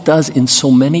 as it does in so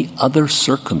many other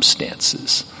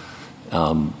circumstances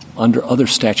under other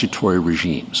statutory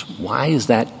regimes. Why is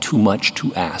that too much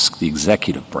to ask the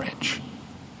executive branch?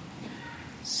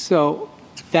 So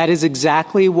that is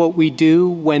exactly what we do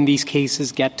when these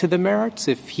cases get to the merits.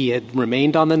 If he had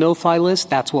remained on the no-fly list,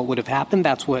 that's what would have happened.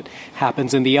 That's what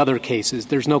happens in the other cases.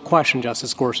 There's no question,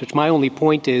 Justice Gorsuch. My only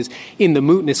point is, in the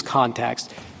mootness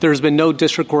context, there's been no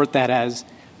district court that has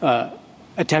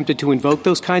attempted to invoke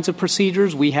those kinds of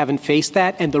procedures. We haven't faced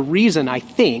that. And the reason, I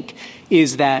think,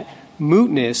 is that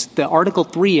mootness, the Article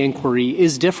 3 inquiry,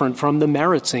 is different from the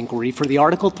merits inquiry. For the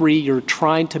Article 3, you're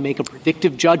trying to make a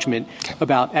predictive judgment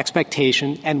about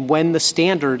expectation, and when the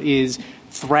standard is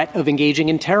threat of engaging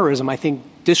in terrorism, I think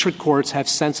district courts have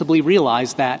sensibly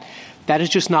realized that that is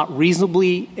just not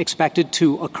reasonably expected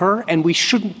to occur, and we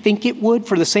shouldn't think it would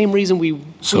for the same reason we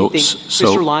think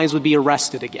Mr. Lyons would be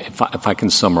arrested again. If I can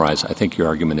summarize, I think your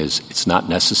argument is it's not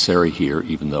necessary here,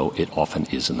 even though it often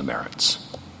is in the merits.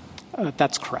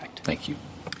 That's correct. Thank you.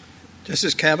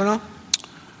 Justice Kavanaugh?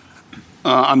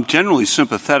 I'm generally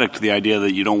sympathetic to the idea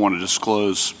that you don't want to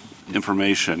disclose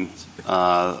information,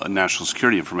 national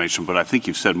security information, but I think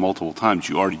you've said multiple times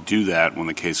you already do that when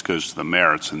the case goes to the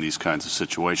merits in these kinds of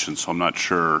situations, so I'm not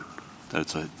sure that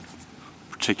it's a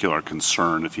particular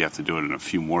concern if you have to do it in a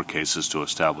few more cases to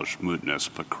establish mootness,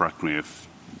 but correct me if...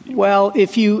 Well,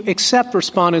 if you accept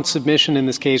respondent submission in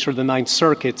this case or the Ninth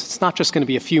Circuit, it's not just going to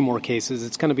be a few more cases.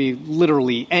 It's going to be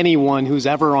literally anyone who's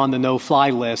ever on the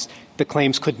no-fly list. The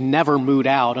claims could never moot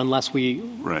out unless we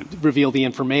reveal the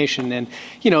information. And,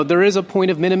 there is a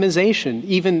point of minimization.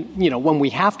 Even, when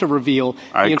we have to reveal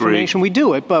the information, we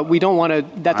do it. But we don't want to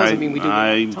 – that doesn't mean we do it.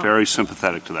 I'm very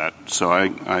sympathetic to that, so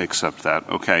I accept that.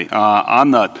 Okay.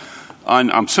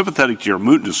 I'm sympathetic to your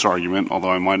mootness argument,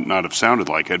 although I might not have sounded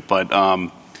like it. But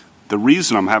the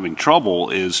reason I'm having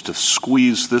trouble is to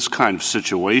squeeze this kind of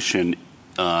situation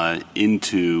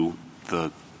into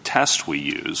the test we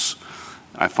use.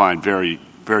 I find very,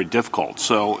 very difficult.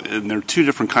 So and there are two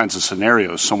different kinds of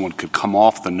scenarios someone could come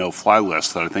off the no-fly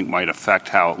list that I think might affect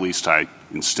how at least I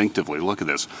instinctively look at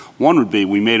this. One would be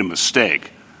we made a mistake.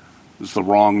 It was the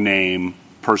wrong name.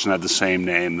 Person had the same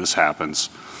name. This happens.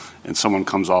 And someone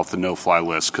comes off the no-fly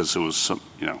list because it was,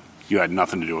 you had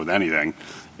nothing to do with anything,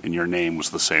 and your name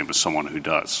was the same as someone who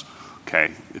does.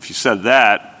 Okay? If you said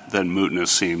that, then mootness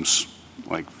seems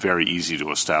like very easy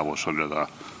to establish under the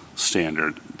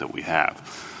standard that we have.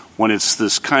 when it's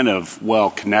this kind of,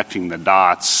 connecting the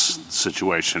dots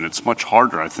situation, it's much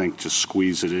harder, I think, to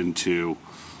squeeze it into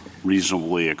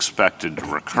reasonably expected to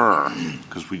recur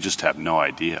because we just have no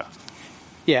idea.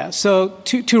 Yeah, so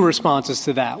two responses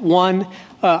to that. One,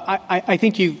 I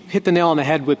think you hit the nail on the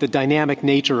head with the dynamic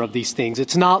nature of these things.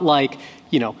 It's not like,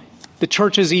 the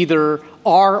churches either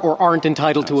are or aren't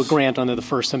entitled to a grant under the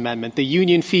First Amendment. The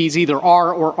union fees either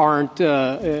are or aren't,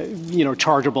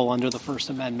 chargeable under the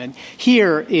First Amendment.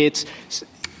 Here, it's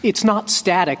not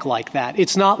static like that.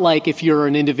 It's not like if you're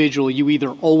an individual, you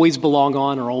either always belong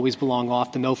on or always belong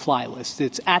off the no-fly list.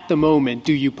 It's at the moment,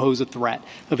 do you pose a threat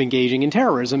of engaging in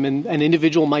terrorism? And an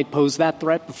individual might pose that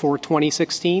threat before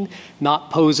 2016,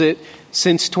 not pose it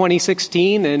since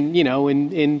 2016, and,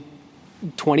 in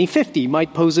 2050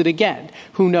 might pose it again.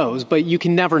 Who knows? But you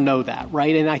can never know that,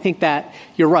 right? And I think that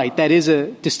you're right. That is a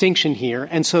distinction here.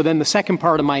 And so then the second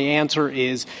part of my answer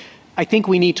is I think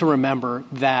we need to remember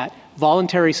that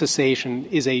voluntary cessation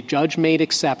is a judge-made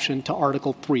exception to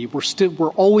Article 3. We're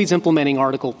always implementing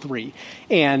Article 3.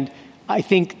 And I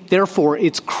think, therefore,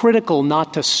 it's critical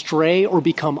not to stray or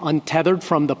become untethered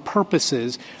from the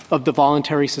purposes of the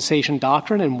voluntary cessation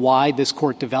doctrine and why this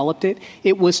court developed it.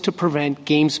 It was to prevent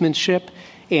gamesmanship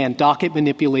and docket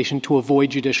manipulation to avoid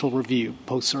judicial review,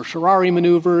 post-certiorari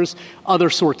maneuvers, other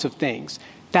sorts of things.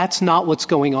 That's not what's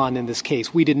going on in this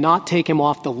case. We did not take him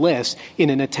off the list in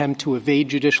an attempt to evade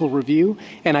judicial review,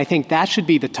 and I think that should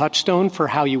be the touchstone for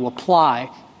how you apply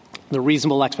the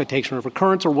reasonable expectation of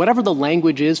recurrence, or whatever the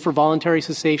language is for voluntary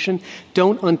cessation.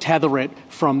 Don't untether it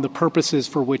from the purposes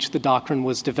for which the doctrine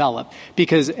was developed.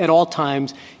 Because at all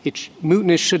times,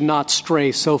 mootness should not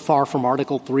stray so far from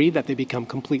Article 3 that they become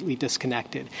completely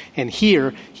disconnected. And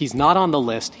here, he's not on the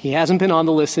list. He hasn't been on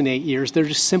the list in 8 years. There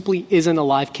just simply isn't a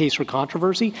live case or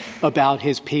controversy about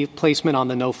his placement on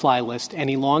the no-fly list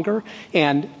any longer.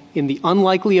 And in the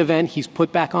unlikely event he's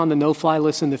put back on the no-fly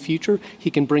list in the future,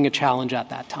 he can bring a challenge at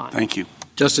that time. Thank you.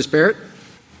 Justice Barrett?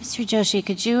 Mr. Joshi,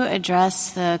 could you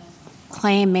address the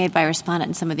claim made by respondent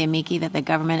and some of the amici that the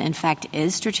government, in fact,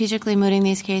 is strategically mooting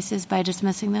these cases by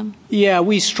dismissing them? Yeah,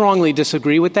 we strongly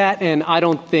disagree with that, and I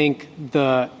don't think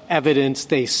the evidence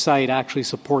they cite actually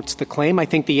supports the claim. I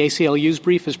think the ACLU's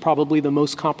brief is probably the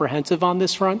most comprehensive on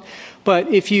this front. But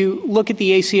if you look at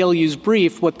the ACLU's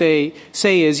brief, what they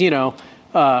say is,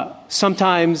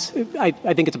 sometimes, I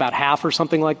think it's about half or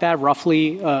something like that,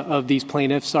 roughly, of these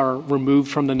plaintiffs are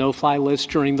removed from the no-fly list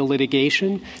during the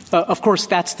litigation. Of course,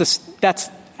 that's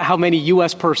how many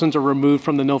U.S. persons are removed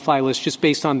from the no-fly list just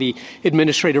based on the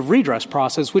administrative redress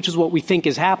process, which is what we think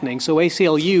is happening. So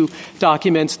ACLU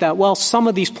documents that, some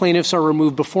of these plaintiffs are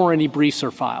removed before any briefs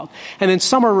are filed. And then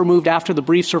some are removed after the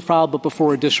briefs are filed but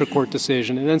before a district court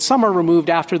decision. And then some are removed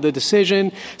after the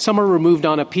decision. Some are removed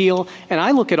on appeal. And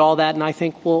I look at all that and I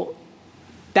think,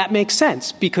 that makes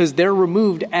sense because they're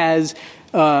removed as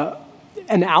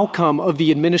an outcome of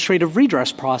the administrative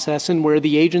redress process and where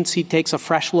the agency takes a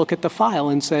fresh look at the file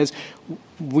and says,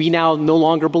 we now no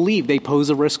longer believe they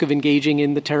pose a risk of engaging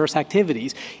in the terrorist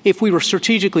activities. If we were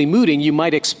strategically mooting, you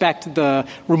might expect the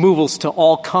removals to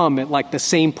all come at the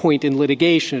same point in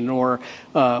litigation or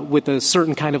with a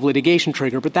certain kind of litigation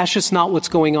trigger, but that's just not what's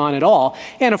going on at all.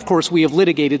 And of course, we have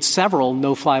litigated several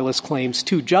no-fly list claims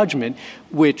to judgment,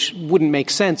 which wouldn't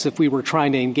make sense if we were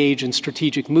trying to engage in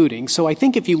strategic mooting. So I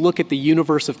think if you look at the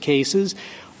universe of cases,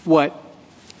 what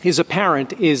is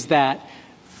apparent is that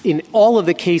in all of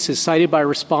the cases cited by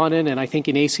respondent, and I think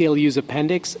in ACLU's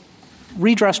appendix,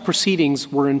 redress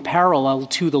proceedings were in parallel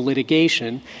to the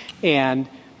litigation, and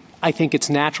I think it's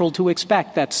natural to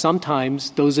expect that sometimes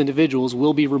those individuals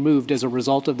will be removed as a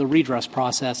result of the redress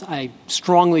process. I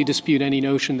strongly dispute any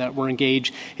notion that we're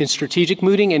engaged in strategic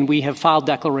mooting, and we have filed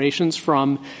declarations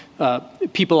from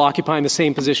people occupying the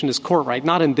same position as Courtright,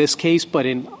 not in this case, but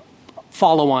in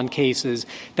follow-on cases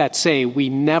that say we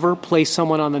never place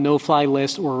someone on the no-fly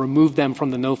list or remove them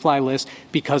from the no-fly list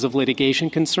because of litigation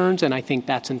concerns, and I think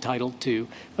that's entitled to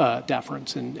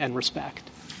deference and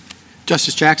respect.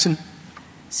 Justice Jackson?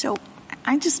 So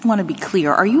I just want to be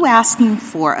clear. Are you asking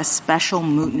for a special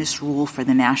mootness rule for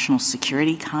the national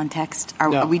security context?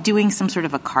 No. Are we doing some sort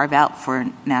of a carve-out for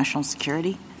national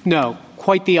security? No,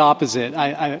 quite the opposite.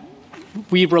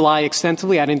 We rely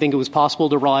extensively. I didn't think it was possible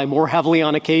to rely more heavily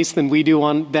on a case than we do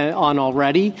on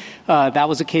already. That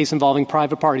was a case involving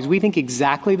private parties. We think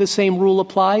exactly the same rule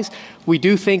applies. We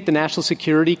do think the national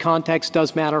security context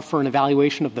does matter for an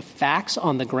evaluation of the facts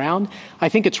on the ground. I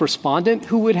think it's respondent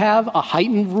who would have a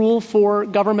heightened rule for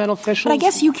government officials. But I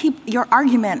guess you keep your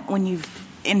argument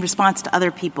in response to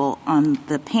other people on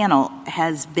the panel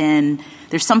has been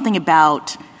there's something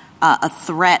about a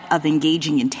threat of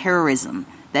engaging in terrorism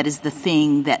that is the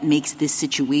thing that makes this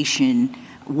situation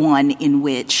one in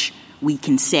which we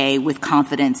can say with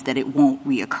confidence that it won't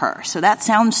reoccur. So that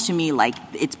sounds to me like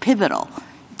it's pivotal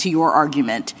to your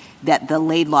argument that the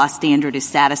Laidlaw standard is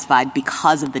satisfied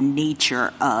because of the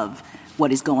nature of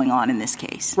what is going on in this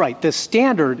case. Right. The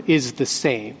standard is the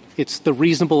same. It's the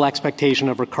reasonable expectation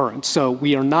of recurrence. So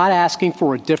we are not asking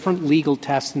for a different legal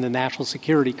test in the national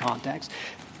security context.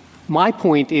 My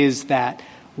point is that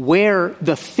where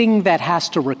the thing that has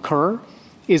to recur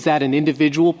is that an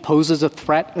individual poses a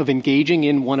threat of engaging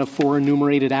in one of 4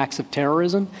 enumerated acts of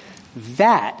terrorism,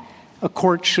 that a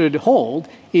court should hold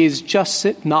is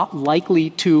just not likely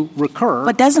to recur.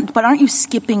 But aren't you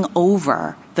skipping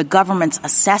over the government's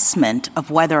assessment of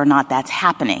whether or not that's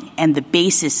happening and the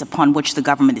basis upon which the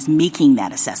government is making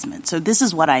that assessment? So this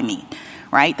is what I mean,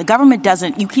 right? The government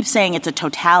you keep saying it's a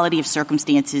totality of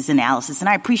circumstances analysis, and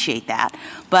I appreciate that.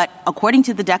 But according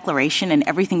to the declaration and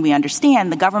everything we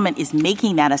understand, the government is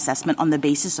making that assessment on the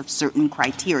basis of certain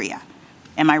criteria.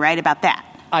 Am I right about that?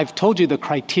 I've told you the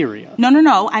criteria.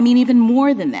 No. I mean, even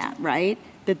more than that, right?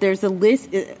 That there's a list,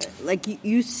 like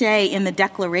you say in the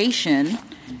declaration,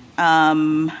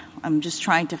 I'm just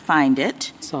trying to find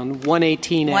it. It's on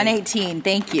 118A. 118,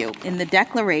 thank you. In the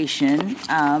declaration,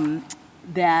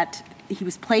 that he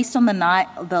was placed on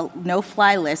the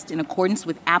no-fly list in accordance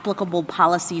with applicable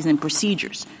policies and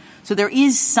procedures. So there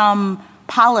is some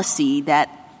policy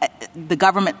that the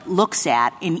government looks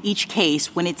at in each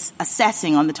case when it's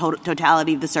assessing on the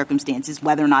totality of the circumstances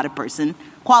whether or not a person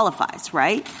qualifies,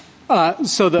 right?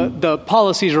 So the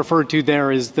policies referred to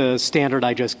there is the standard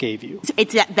I just gave you.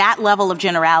 It's at that level of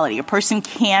generality. A person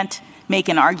can't make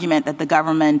an argument that the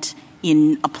government,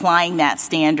 in applying that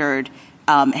standard,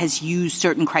 has used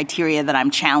certain criteria that I'm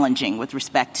challenging with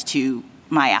respect to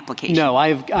my application. No,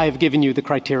 I've given you the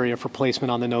criteria for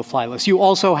placement on the no-fly list. You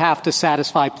also have to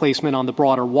satisfy placement on the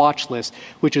broader watch list,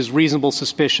 which is reasonable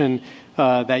suspicion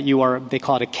that you are, they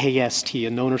call it a KST, a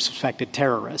known or suspected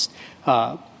terrorist.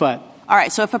 All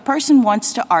right, so if a person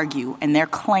wants to argue and their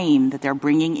claim that they're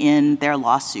bringing in their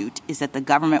lawsuit is that the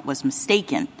government was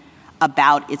mistaken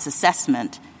about its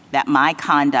assessment that my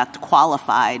conduct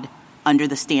qualified under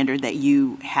the standard that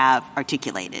you have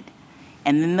articulated,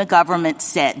 and then the government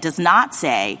does not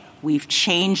say, we've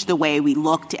changed the way we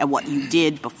looked at what you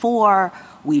did before,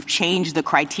 we've changed the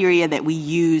criteria that we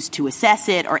use to assess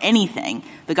it or anything.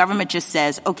 The government just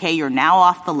says, okay, you're now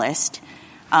off the list,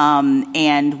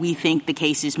 and we think the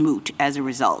case is moot as a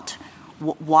result.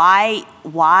 Why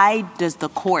does the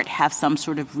court have some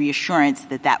sort of reassurance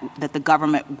that the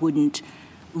government wouldn't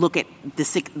look at the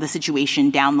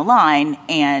situation down the line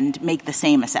and make the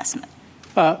same assessment?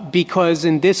 Because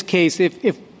in this case,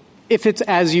 if it's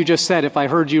as you just said, if I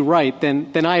heard you right,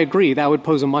 then I agree. That would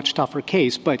pose a much tougher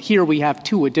case. But here we have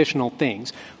 2 additional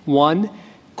things. One,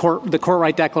 the court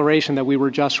right declaration that we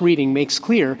were just reading makes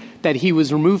clear that he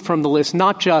was removed from the list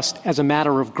not just as a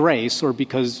matter of grace or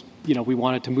because we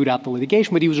wanted to moot out the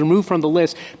litigation, but he was removed from the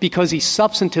list because he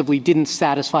substantively didn't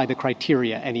satisfy the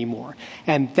criteria anymore.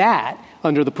 And that,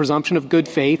 under the presumption of good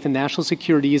faith and national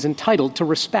security, is entitled to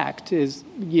respect,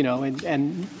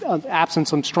 and absent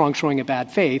some strong showing of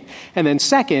bad faith. And then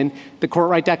second, the court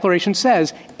right declaration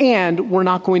says, and we're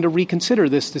not going to reconsider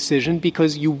this decision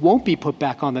because you won't be put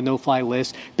back on the no-fly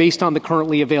list based on the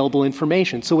currently available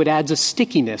information. So it adds a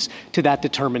stickiness to that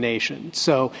determination.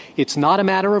 So it's not a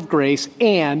matter of grace,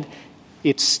 and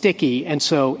it's sticky, and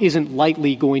so isn't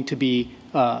likely going to be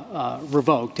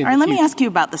revoked. All right, let me ask you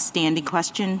about the standing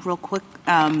question real quick.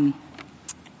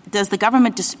 Does the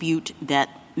government dispute that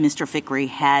Mr. Fikre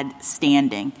had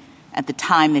standing at the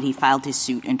time that he filed his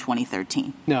suit in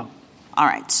 2013? No. All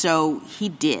right, so he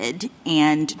did,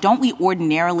 and don't we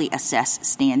ordinarily assess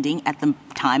standing at the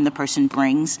time the person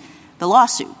brings the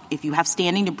lawsuit? If you have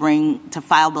standing to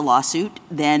file the lawsuit,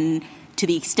 then to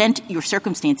the extent your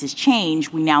circumstances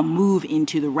change, we now move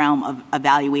into the realm of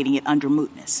evaluating it under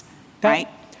mootness. Right?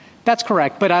 That's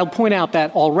correct. But I'll point out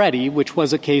that already, which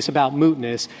was a case about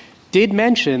mootness, did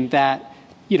mention that,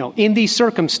 in these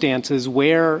circumstances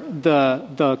where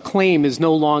the claim is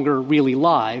no longer really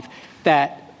live,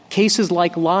 that cases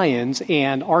like Lyons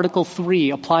and Article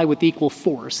 3 apply with equal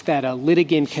force, that a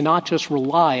litigant cannot just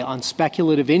rely on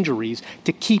speculative injuries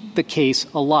to keep the case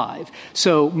alive.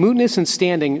 So mootness and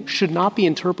standing should not be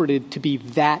interpreted to be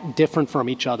that different from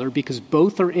each other because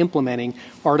both are implementing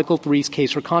Article 3's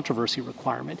case or controversy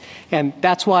requirement. And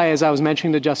that's why, as I was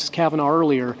mentioning to Justice Kavanaugh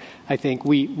earlier, I think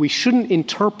we shouldn't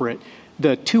interpret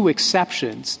the 2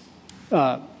 exceptions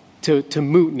to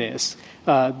mootness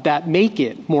that make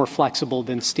it more flexible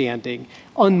than standing,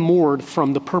 unmoored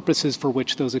from the purposes for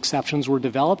which those exceptions were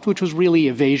developed, which was really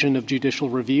evasion of judicial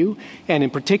review, and in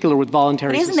particular with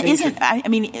voluntary cessation.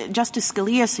 Justice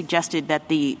Scalia suggested that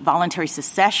the voluntary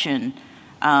secession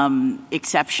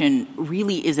exception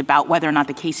really is about whether or not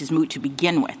the case is moot to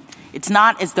begin with. It's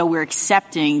not as though we're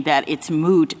accepting that it's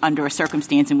moot under a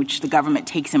circumstance in which the government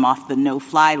takes him off the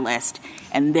no-fly list,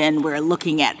 and then we're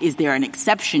looking at, is there an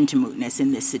exception to mootness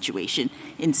in this situation?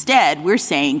 Instead, we're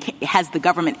saying, has the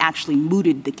government actually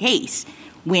mooted the case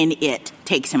when it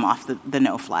takes him off the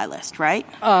no-fly list, right?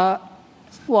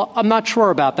 Well, I'm not sure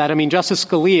about that. I mean, Justice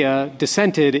Scalia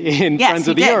dissented in Friends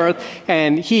of the Earth,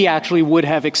 and he actually would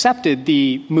have accepted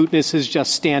the mootness as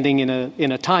just standing in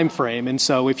a time frame. And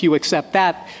so if you accept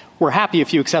that, we're happy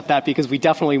if you accept that because we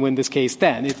definitely win this case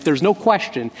then. There's no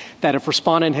question that if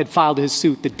Respondent had filed his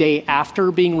suit the day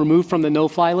after being removed from the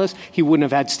no-fly list, he wouldn't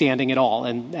have had standing at all,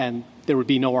 and there would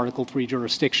be no Article III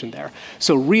jurisdiction there.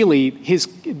 So really,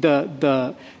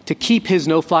 to keep his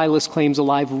no-fly list claims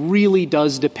alive really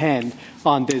does depend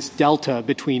on this delta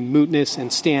between mootness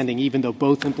and standing, even though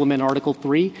both implement Article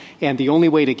III. And the only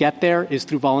way to get there is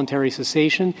through voluntary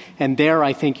cessation. And there,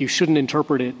 I think you shouldn't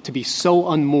interpret it to be so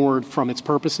unmoored from its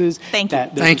purposes. Thank you.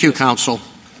 Thank you, counsel.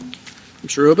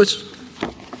 Mr. Rubis?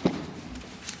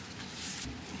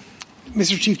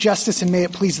 Mr. Chief Justice, and may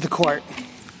it please the Court.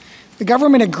 The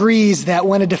government agrees that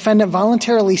when a defendant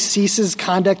voluntarily ceases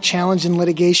conduct challenged in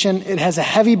litigation, it has a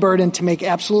heavy burden to make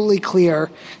absolutely clear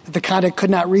that the conduct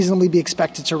could not reasonably be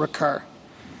expected to recur.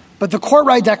 But the court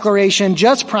right declaration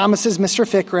just promises Mr.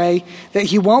 Fikre that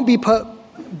he won't be put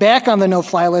back on the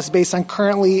no-fly list based on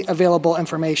currently available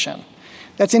information.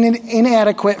 That's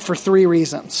inadequate for three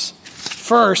reasons.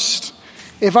 First,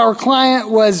 if our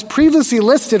client was previously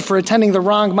listed for attending the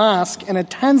wrong mosque and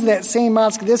attends that same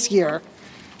mosque this year,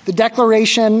 the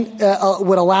declaration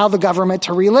would allow the government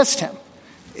to relist him.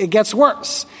 It gets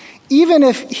worse. Even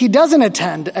if he doesn't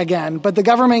attend again, but the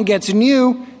government gets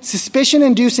new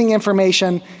suspicion-inducing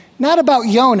information, not about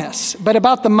Jonas, but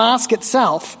about the mosque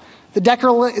itself,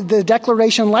 the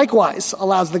declaration likewise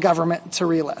allows the government to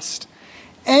relist.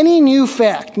 Any new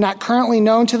fact not currently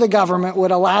known to the government would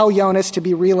allow Jonas to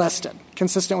be relisted,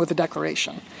 consistent with the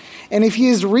declaration. And if he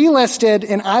is relisted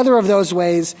in either of those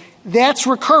ways, that's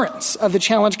recurrence of the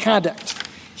challenged conduct.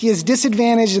 He is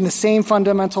disadvantaged in the same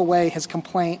fundamental way his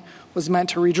complaint was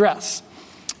meant to redress.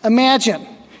 Imagine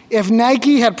if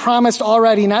Nike had promised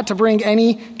already not to bring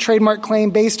any trademark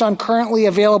claim based on currently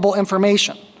available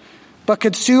information, but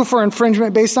could sue for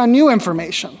infringement based on new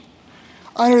information.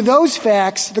 Under those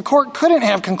facts, the court couldn't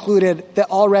have concluded that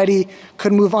already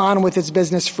could move on with its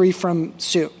business free from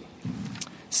suit.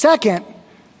 Second,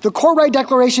 the court right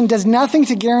declaration does nothing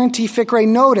to guarantee Fikre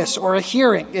notice or a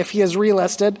hearing if he is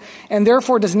relisted, and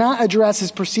therefore does not address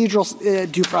his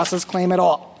procedural due process claim at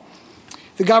all.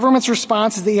 The government's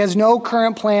response is that he has no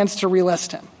current plans to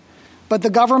relist him. But the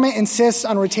government insists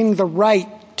on retaining the right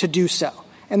to do so,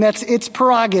 and that's its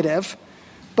prerogative.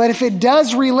 But if it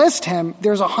does relist him,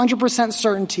 there's 100%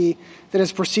 certainty that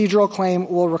his procedural claim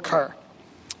will recur.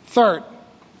 Third,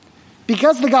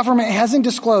 because the government hasn't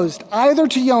disclosed either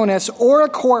to Jonas or a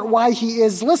court why he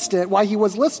was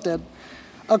listed,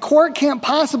 a court can't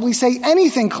possibly say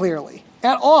anything clearly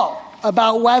at all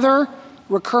about whether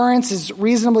recurrence is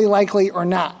reasonably likely or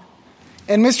not.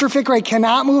 And Mr. Fikre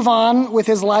cannot move on with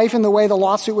his life in the way the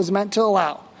lawsuit was meant to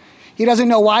allow. He doesn't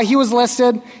know why he was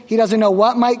listed. He doesn't know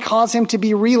what might cause him to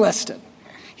be relisted.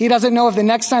 He doesn't know if the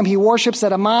next time he worships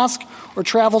at a mosque or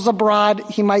travels abroad,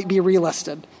 he might be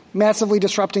relisted, massively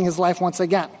disrupting his life once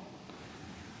again.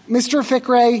 Mr.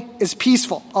 Fikre is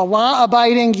peaceful, a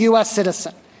law-abiding U.S.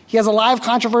 citizen. He has a live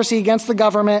controversy against the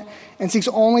government and seeks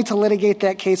only to litigate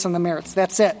that case on the merits.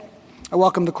 That's it. I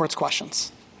welcome the court's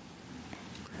questions.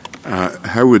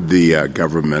 How would the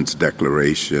government's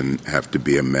declaration have to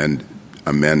be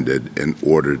amended in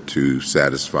order to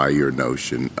satisfy your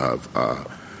notion of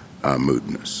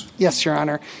mootness? Yes, Your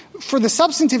Honor. For the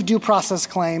substantive due process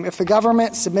claim, if the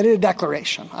government submitted a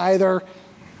declaration, either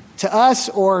to us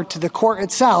or to the court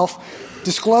itself,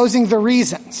 disclosing the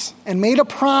reasons and made a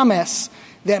promise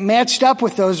that matched up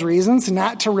with those reasons,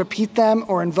 not to repeat them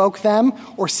or invoke them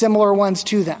or similar ones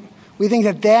to them, we think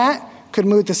that that could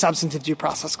moot the substantive due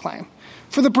process claim.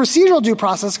 For the procedural due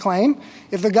process claim,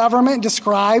 if the government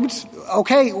described,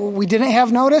 okay, we didn't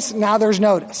have notice, now there's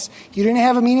notice. You didn't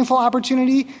have a meaningful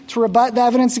opportunity to rebut the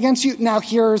evidence against you, now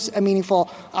here's a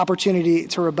meaningful opportunity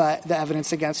to rebut the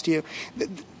evidence against you.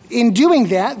 In doing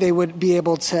that, they would be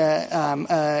able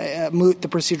to moot the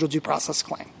procedural due process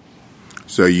claim.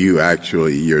 So you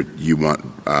want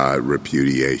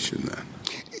repudiation then?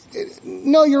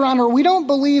 No, Your Honor, we don't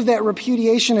believe that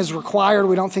repudiation is required.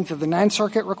 We don't think that the Ninth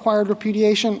Circuit required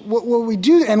repudiation. What we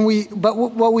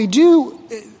do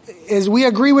is we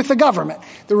agree with the government.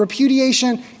 The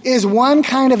repudiation is one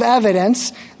kind of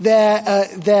evidence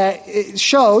that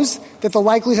shows that the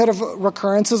likelihood of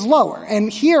recurrence is lower.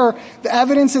 And here, the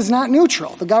evidence is not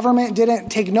neutral. The government didn't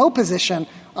take no position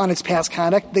on its past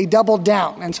conduct. They doubled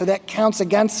down, and so that counts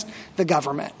against the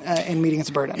government in meeting its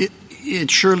burden.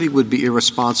 It surely would be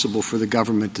irresponsible for the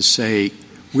government to say,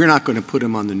 we're not going to put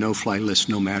him on the no-fly list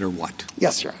no matter what.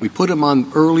 Yes, Your Honor. We put him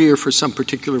on earlier for some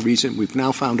particular reason. We've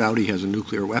now found out he has a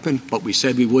nuclear weapon, but we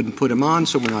said we wouldn't put him on,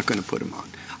 so we're not going to put him on.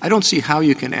 I don't see how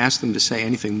you can ask them to say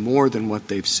anything more than what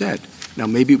they've said. Now,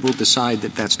 maybe we'll decide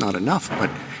that that's not enough, but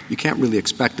you can't really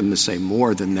expect them to say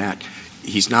more than that.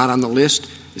 He's not on the list.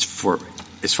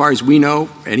 As far as we know,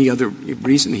 any other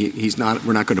reason, he's not.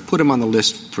 We're not going to put him on the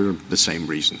list for the same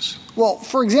reasons. Well,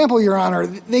 for example, Your Honor,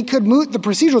 they could moot the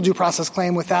procedural due process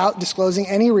claim without disclosing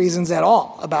any reasons at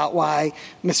all about why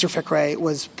Mr. Fikre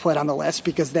was put on the list,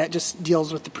 because that just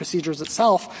deals with the procedures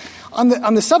itself. On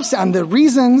the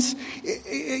reasons,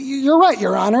 you're right,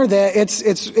 Your Honor, that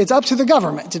it's up to the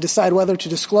government to decide whether to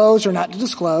disclose or not to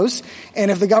disclose. And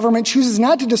if the government chooses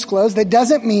not to disclose, that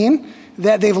doesn't mean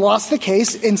that they've lost the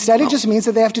case. Instead, it just means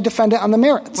that they have to defend it on the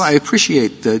merits. Well, I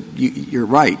appreciate that you're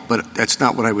right, but that's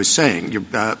not what I was saying.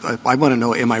 I want to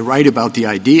know, am I right about the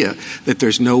idea that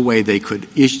there's no way they could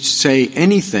say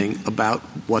anything about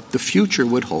what the future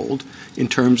would hold in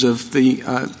terms of the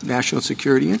national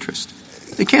security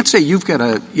interest? They can't say you've got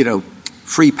a,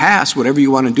 free pass, whatever you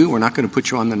want to do, we're not going to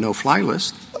put you on the no-fly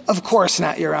list. Of course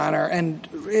not, Your Honor. And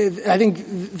I think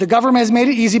the government has made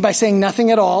it easy by saying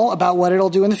nothing at all about what it'll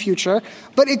do in the future,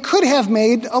 but it could have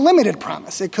made a limited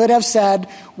promise. It could have said,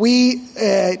 we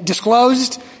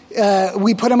disclosed,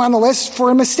 we put him on the list for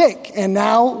a mistake, and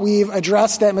now we've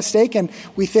addressed that mistake, and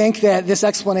we think that this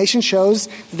explanation shows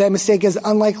that mistake is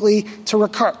unlikely to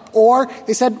recur. Or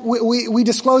they said, we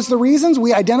disclosed the reasons,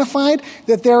 we identified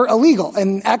that they're illegal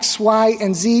in X, Y,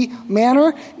 and Z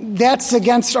manner. That's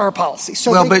against our policy.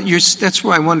 So that's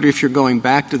where I wonder if you're going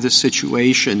back to the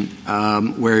situation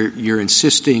where you're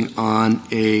insisting on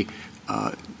a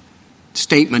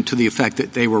statement to the effect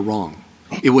that they were wrong.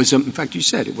 It was, in fact, you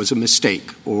said it was a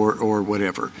mistake or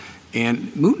whatever.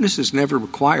 And mootness has never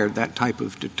required that type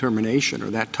of determination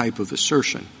or that type of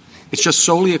assertion. It's just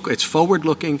solely, it's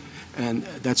forward-looking, and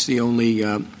that's the only,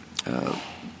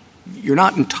 you're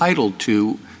not entitled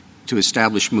to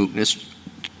establish mootness,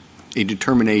 a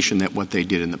determination that what they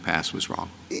did in the past was wrong.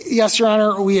 Yes, Your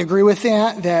Honor, we agree with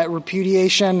that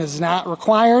repudiation is not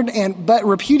required, but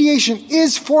repudiation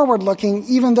is forward-looking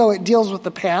even though it deals with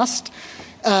the past.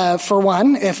 For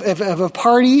one, if a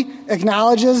party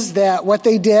acknowledges that what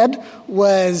they did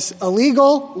was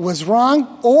illegal, was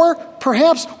wrong, or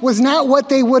perhaps was not what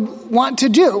they would want to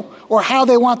do or how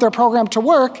they want their program to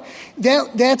work,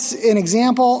 that's an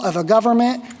example of a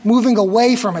government moving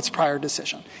away from its prior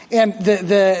decision. And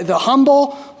the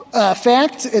humble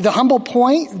the humble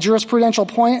point, jurisprudential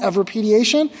point of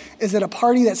repudiation is that a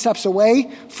party that steps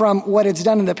away from what it's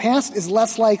done in the past is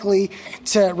less likely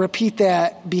to repeat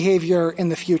that behavior in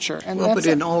the future. And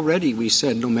already we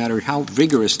said no matter how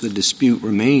vigorous the dispute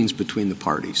remains between the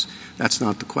parties, that's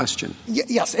not the question.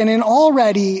 Yes, and in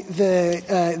already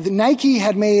the Nike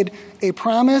had made a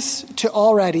promise to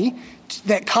already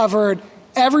that covered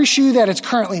every shoe that it's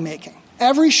currently making,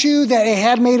 every shoe that it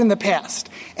had made in the past,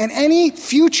 and any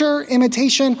future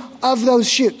imitation of those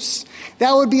shoes.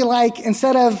 That would be like,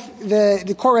 instead of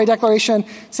the court right declaration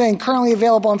saying currently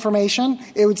available information,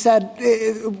 it would said,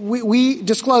 we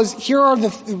disclose, here are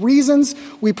the reasons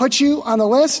we put you on the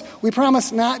list. We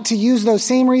promise not to use those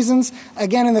same reasons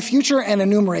again in the future, and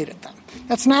enumerated them.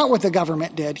 That's not what the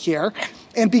government did here.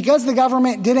 And because the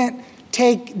government didn't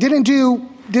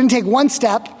take one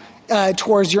step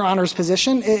towards Your Honor's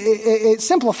position, it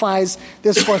simplifies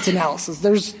this court's analysis.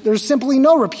 There's simply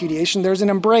no repudiation. There's an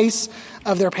embrace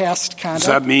of their past conduct. Does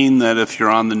that mean that if you're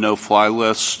on the no-fly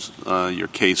list, your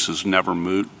case is never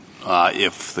moot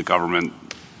if the government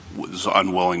was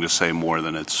unwilling to say more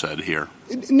than it said here?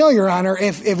 No, Your Honor.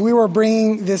 If we were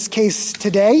bringing this case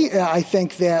today, I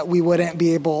think that we wouldn't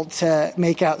be able to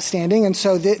make out standing. And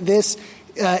so this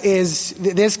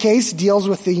case deals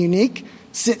with the unique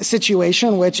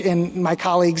situation, which in my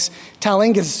colleague's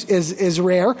telling is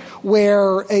rare,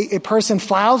 where a person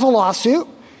files a lawsuit,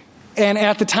 and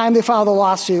at the time they file the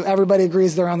lawsuit, everybody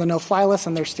agrees they're on the no-fly list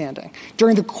and they're standing.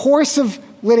 During the course of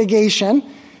litigation,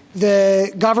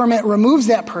 the government removes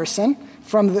that person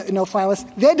from the no-fly list.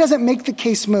 That doesn't make the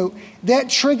case moot. That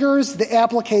triggers the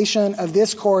application of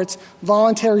this court's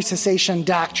voluntary cessation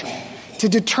doctrine to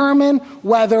determine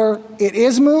whether it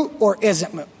is moot or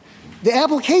isn't moot. The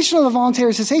application of the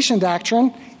voluntary cessation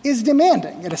doctrine is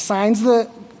demanding. It assigns the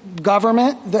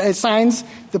government, it assigns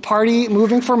the party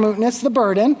moving for mootness the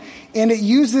burden, and it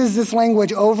uses this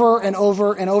language over and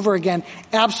over and over again,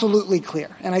 absolutely clear.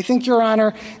 And I think, Your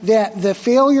Honor, that the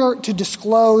failure to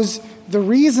disclose the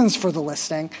reasons for the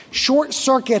listing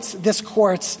short-circuits this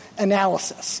Court's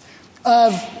analysis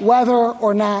of whether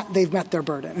or not they've met their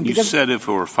burden. And you said if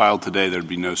it were filed today, there'd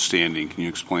be no standing. Can you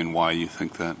explain why you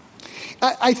think that?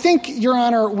 I think, Your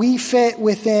Honor, we fit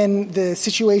within the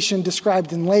situation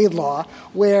described in Laidlaw,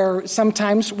 where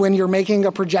sometimes when you're making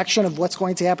a projection of what's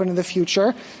going to happen in the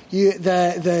future,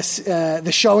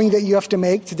 the showing that you have to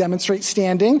make to demonstrate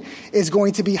standing is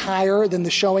going to be higher than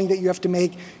the showing that you have to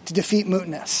make to defeat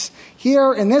mootness.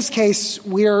 Here, in this case,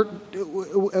 we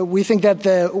think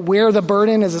that where the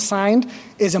burden is assigned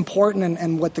is important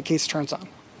and what the case turns on.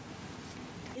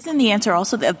 Isn't the answer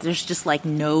also that there's just like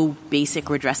no basic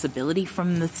redressability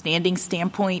from the standing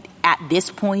standpoint at this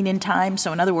point in time?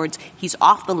 So in other words, he's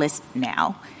off the list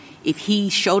now. If he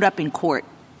showed up in court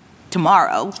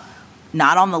tomorrow,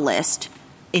 not on the list,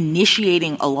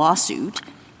 initiating a lawsuit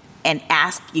and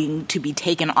asking to be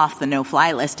taken off the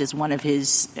no-fly list as one of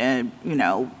his,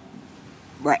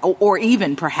 right, or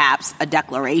even perhaps a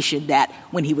declaration that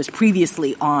when he was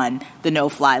previously on the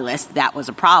no-fly list, that was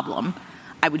a problem,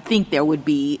 I would think there would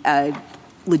be a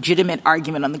legitimate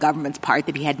argument on the government's part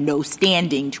that he had no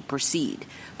standing to proceed.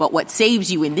 But what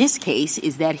saves you in this case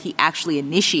is that he actually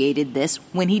initiated this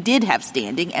when he did have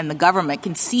standing, and the government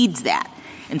concedes that.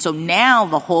 And so now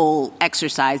the whole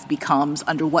exercise becomes,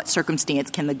 under what circumstance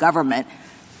can the government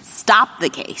stop the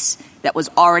case that was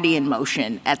already in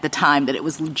motion at the time that it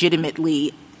was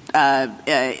legitimately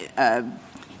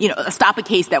stop a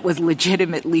case that was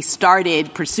legitimately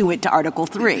started pursuant to Article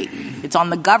 3. It's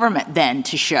on the government then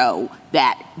to show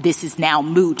that this is now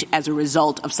moot as a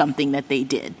result of something that they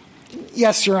did.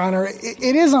 Yes, Your Honor.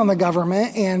 It is on the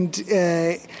government,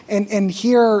 and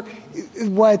here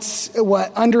what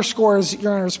underscores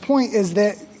Your Honor's point is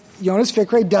that Jonas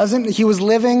Fikre he was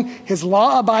living his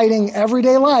law-abiding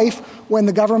everyday life when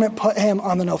the government put him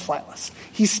on the no-fly list.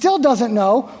 He still doesn't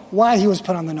know why he was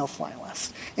put on the no-fly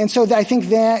list. And so I think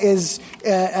that is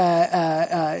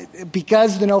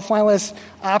because the no-fly list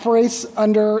operates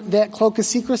under that cloak of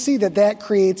secrecy, that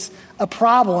creates a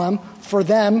problem for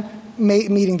them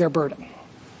meeting their burden.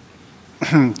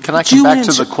 Can I come back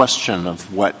to the question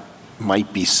of what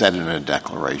might be said in a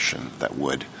declaration that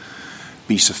would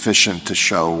be sufficient to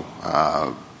show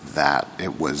that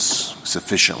it was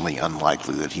sufficiently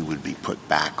unlikely that he would be put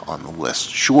back on the list,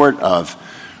 short of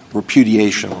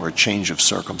repudiation or a change of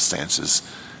circumstances?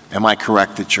 Am I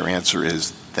correct that your answer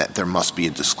is that there must be a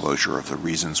disclosure of the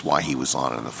reasons why he was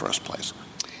on it in the first place?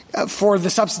 For the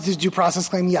substantive due process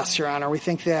claim, yes, Your Honor. We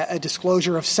think that a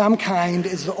disclosure of some kind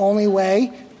is the only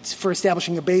way for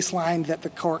establishing a baseline that the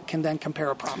court can then compare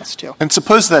a promise to. And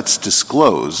suppose that's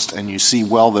disclosed and you see,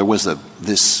 well, there was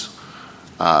this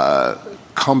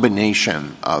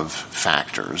combination of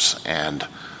factors and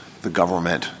the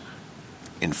government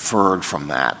inferred from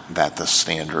that the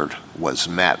standard was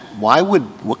met.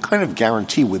 What kind of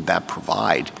guarantee would that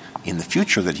provide in the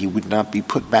future that he would not be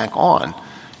put back on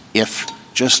if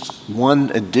just one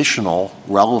additional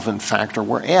relevant factor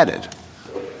were added?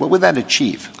 What would that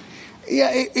achieve?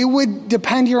 Yeah, it would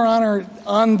depend, Your Honor,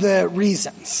 on the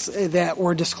reasons that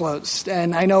were disclosed.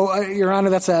 And I know, Your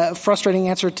Honor, that's a frustrating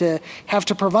answer to have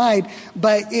to provide,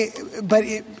 but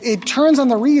it turns on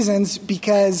the reasons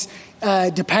because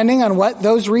depending on what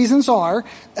those reasons are,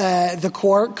 the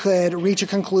court could reach a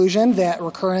conclusion that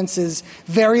recurrence is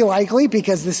very likely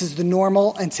because this is the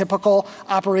normal and typical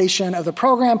operation of the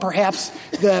program. Perhaps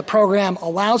the program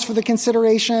allows for the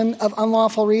consideration of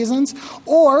unlawful reasons,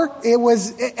 or it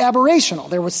was aberrational.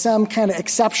 There was some kind of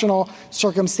exceptional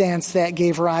circumstance that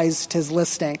gave rise to his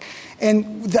listing.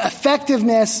 And the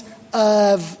effectiveness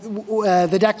of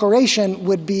the declaration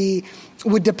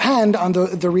would depend on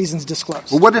the reasons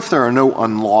disclosed. Well, what if there are no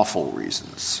unlawful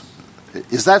reasons?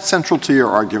 Is that central to your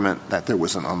argument that there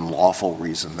was an unlawful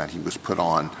reason that he was put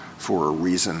on for a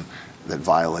reason that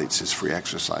violates his free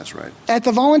exercise right? At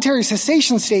the voluntary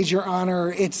cessation stage, Your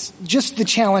Honor, it's just the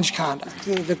challenge conduct.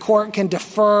 The court can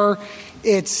defer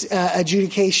its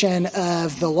adjudication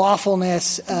of the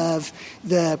lawfulness of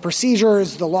the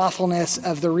procedures, the lawfulness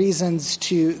of the reasons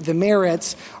to the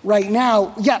merits. Right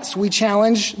now, yes, we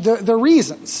challenge the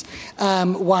reasons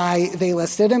why they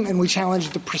listed him, and we challenge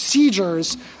the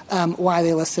procedures why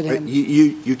they listed him.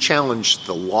 You challenge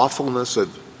the lawfulness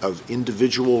of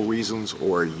individual reasons,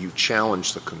 or you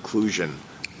challenge the conclusion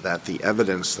that the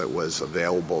evidence that was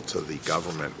available to the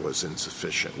government was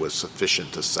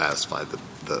sufficient to satisfy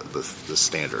the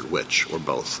standard, which, or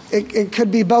both? It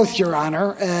could be both, Your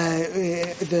Honor.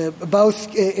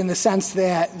 Both in the sense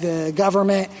that the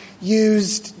government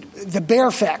used the bare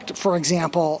fact, for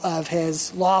example, of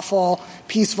his lawful,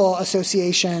 peaceful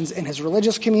associations in his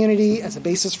religious community as a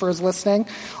basis for his listing,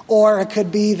 or it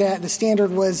could be that the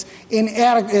standard was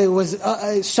inadequate, it was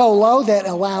so low that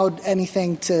allowed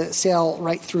anything to sail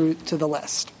right through to the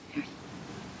list.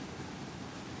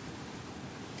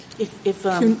 If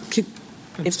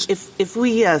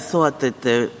we thought that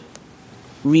the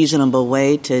reasonable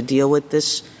way to deal with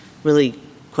this really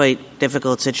quite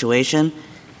difficult situation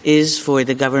is for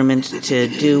the government to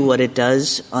do what it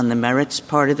does on the merits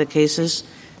part of the cases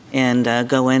and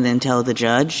go in and tell the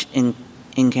judge in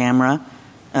camera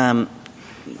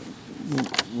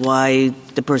why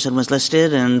the person was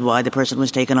listed and why the person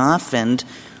was taken off and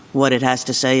what it has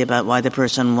to say about why the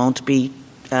person won't be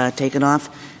taken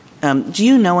off. Do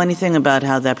you know anything about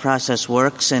how that process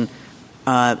works? And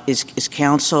is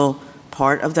counsel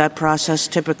part of that process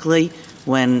typically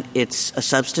when it's a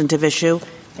substantive issue?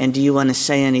 And do you want to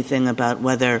say anything about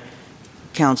whether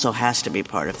counsel has to be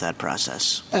part of that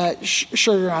process?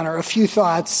 Sure, Your Honor. A few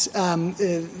thoughts.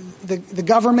 The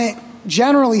government,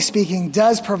 generally speaking,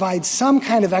 does provide some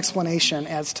kind of explanation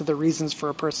as to the reasons for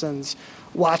a person's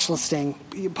watch listing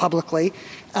publicly,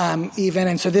 even.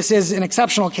 And so this is an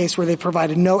exceptional case where they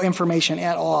provided no information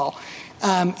at all.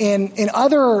 In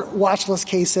other watch list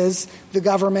cases, the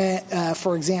government,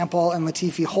 for example, in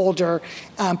Latifi Holder,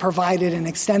 provided an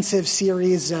extensive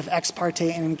series of ex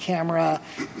parte and in-camera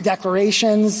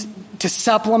declarations to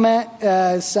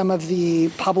supplement some of the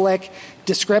public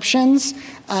descriptions.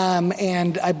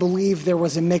 And I believe there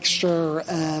was a mixture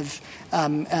of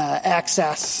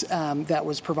access that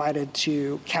was provided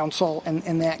to counsel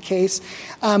in that case.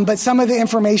 But some of the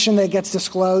information that gets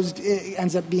disclosed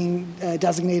ends up being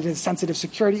designated as sensitive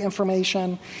security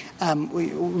information.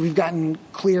 We've gotten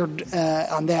cleared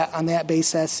on that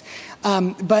basis.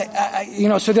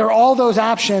 So there are all those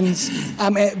options,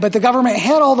 but the government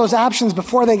had all those options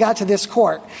before they got to this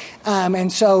court.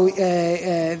 And so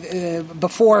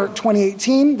before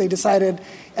 2018, they decided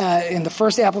in the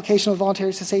first application of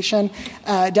voluntary cessation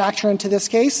doctrine to this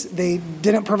case, they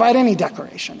didn't provide any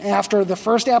declaration. After the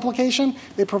first application,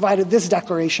 they provided this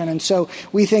declaration. And so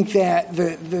we think that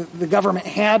the government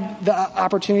had the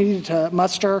opportunity to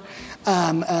muster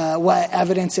what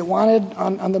evidence it wanted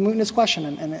on the mootness question,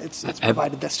 and it's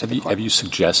provided this to the court. Have you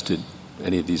suggested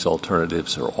any of these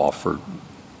alternatives or offered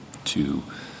to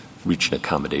reach an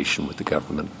accommodation with the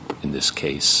government in this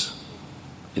case?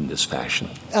 In this fashion?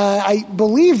 I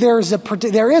believe there is a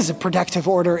protective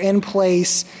order in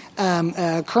place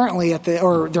currently there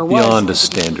was. Beyond a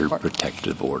standard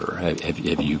protective order, have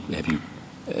you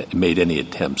made any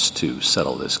attempts to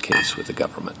settle this case with the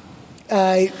government?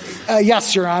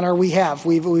 Yes, Your Honor, we have.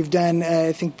 We've done,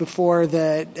 I think, before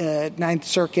the Ninth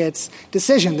Circuit's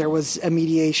decision, there was a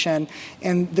mediation.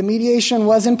 And the mediation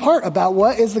was in part about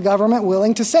what is the government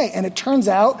willing to say. And it turns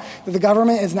out that the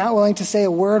government is not willing to say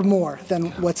a word more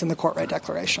than what's in the court right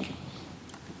declaration.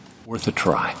 Worth a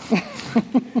try.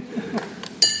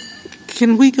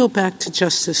 Can we go back to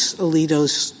Justice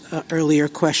Alito's earlier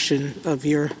question of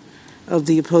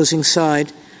the opposing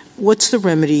side? What's the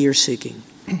remedy you're seeking?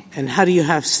 And how do you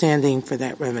have standing for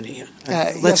that remedy?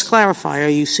 Let's clarify. Are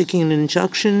you seeking an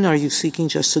injunction? Are you seeking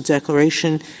just a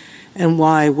declaration? And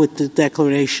why would the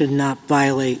declaration not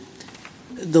violate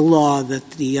the law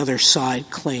that the other side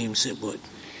claims it would?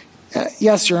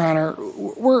 Yes, Your Honor.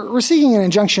 We're seeking an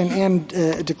injunction and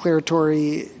a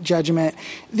declaratory judgment.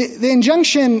 The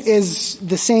injunction is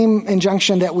the same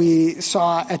injunction that we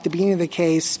saw at the beginning of the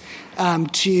case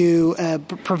to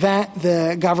prevent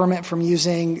the government from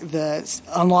using the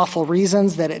unlawful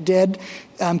reasons that it did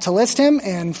to list him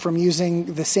and from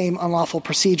using the same unlawful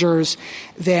procedures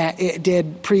that it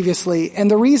did previously. And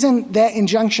the reason that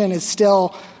injunction is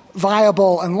still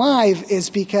viable and live is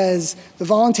because the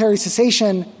voluntary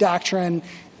cessation doctrine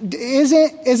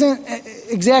isn't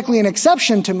exactly an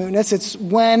exception to mootness. It's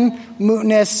when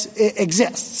mootness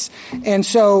exists. And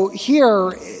so here,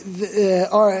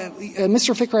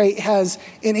 Mr. Fikre has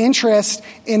an interest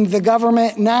in the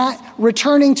government not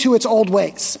returning to its old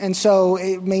ways. And so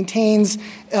it maintains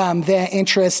that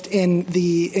interest in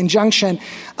the injunction.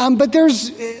 But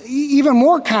there's even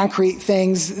more concrete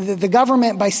things. The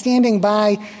government, by standing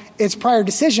by its prior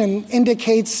decision,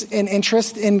 indicates an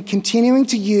interest in continuing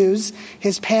to use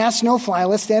his past no-fly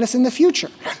list status in the future.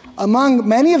 among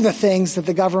many of the things that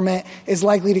the government is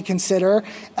likely to consider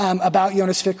about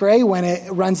Jonas Fikre when it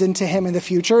runs into him in the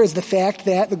future is the fact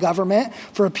that the government,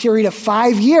 for a period of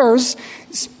 5 years,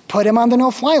 put him on the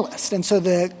no-fly list. And so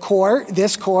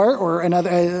this court or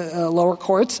another lower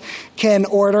courts can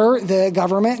order the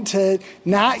government to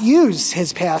not use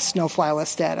his past no-fly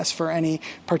list status for any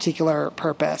particular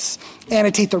purpose.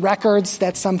 Annotate the records.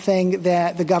 That's something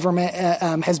that the government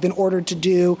has been ordered to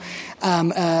do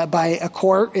by a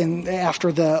court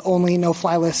after the only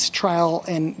no-fly list trial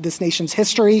in this nation's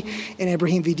history in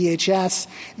Ibrahim v. DHS.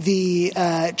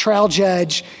 The trial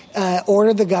judge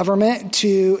ordered the government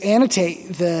to annotate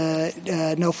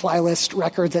the no-fly list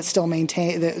records that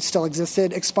still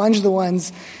existed, expunge the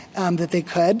ones that they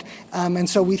could. And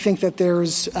so we think that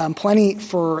there's plenty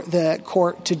for the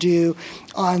court to do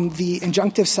on the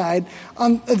injunctive side.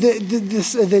 On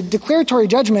the declaratory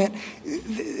judgment,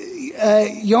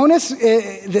 Jonas,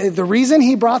 the reason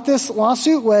he brought this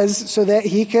lawsuit was so that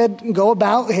he could go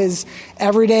about his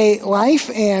everyday life,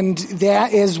 and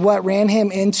that is what ran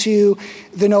him into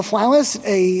the no-fly list,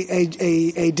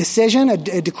 a decision, a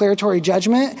declaratory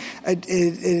judgment,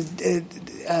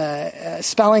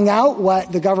 spelling out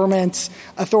what the government's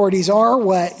authorities are,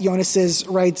 what Jonas's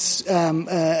rights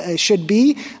should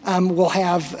be, will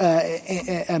have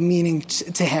a meaning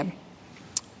to him.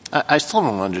 I still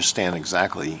don't understand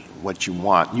exactly what you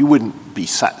want. You wouldn't be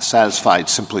satisfied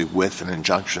simply with an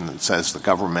injunction that says the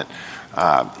government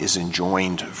is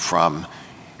enjoined from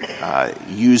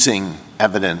using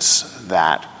evidence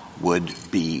that would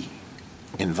be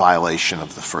in violation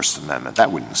of the First Amendment.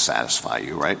 That wouldn't satisfy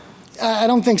you, right? I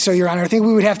don't think so, Your Honor. I think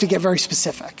we would have to get very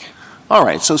specific. All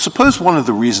right. So suppose one of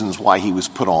the reasons why he was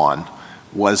put on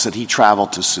was that he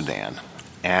traveled to Sudan.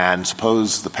 And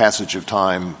suppose the passage of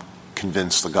time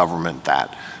convinced the government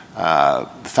that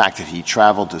the fact that he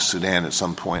traveled to Sudan at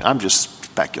some point, I'm just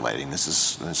speculating. This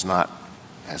is not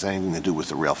has anything to do with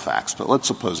the real facts, but let's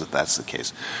suppose that that's the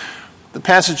case. The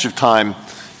passage of time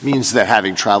means that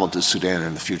having traveled to Sudan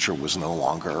in the future was no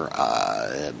longer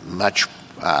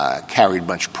carried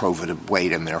much probative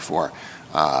weight, and therefore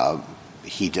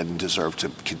he didn't deserve to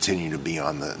continue to be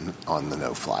on the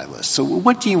no-fly list. So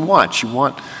what do you want? You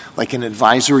want like an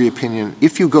advisory opinion.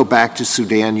 If you go back to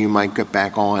Sudan, you might get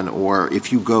back on, or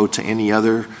if you go to any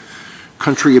other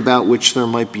country about which there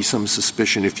might be some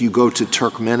suspicion. If you go to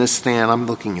Turkmenistan, I'm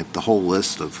looking at the whole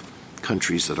list of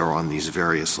countries that are on these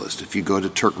various lists. If you go to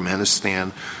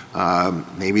Turkmenistan,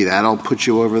 maybe that'll put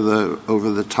you over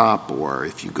the top. Or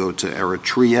if you go to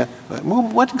Eritrea,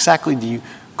 what exactly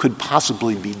could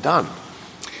possibly be done?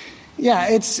 Yeah,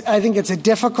 I think it's a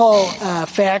difficult,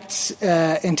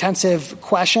 fact-intensive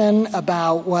question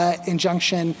about what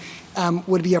injunction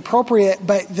would be appropriate,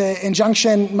 but the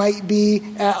injunction might be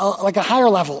like a higher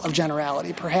level of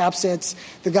generality. Perhaps it's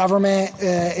the government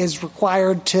is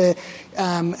required to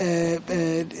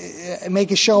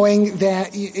make a showing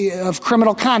of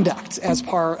criminal conduct as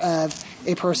part of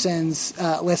a person's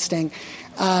listing.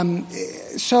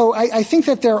 So I think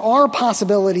that there are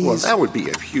possibilities. Well, that would be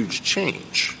a huge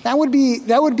change. That would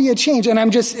be a change, and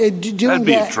I'm just doing that. That'd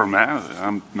be dramatic.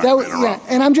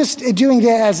 And I'm just doing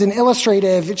that as an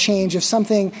illustrative change of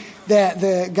something that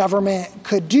the government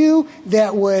could do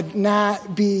that would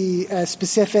not be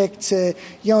specific to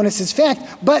Jonas's fact.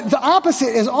 But the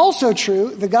opposite is also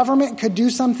true. The government could do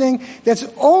something that's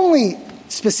only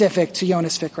specific to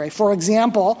Jonas Fikre. For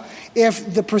example,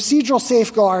 if the procedural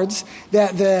safeguards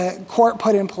that the court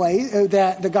put in place,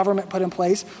 that the government put in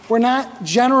place, were not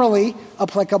generally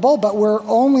applicable, but were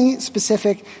only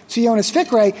specific to Jonas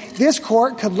Fikre, this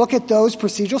court could look at those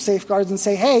procedural safeguards and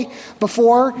say, hey,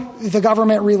 before the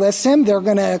government relists him, they're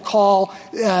going to call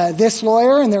this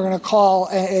lawyer, and they're going to call,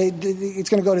 it's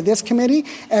going to go to this committee,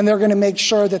 and they're going to make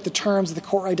sure that the terms of the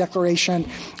court right declaration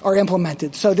are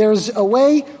implemented. So there's a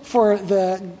way for the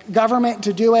government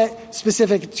to do it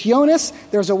specific to Jonas.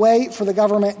 There's a way for the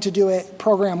government to do it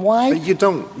program-wide. But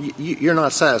you're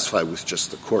not satisfied with just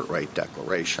the court right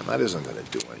declaration. That isn't going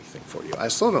to do anything for you.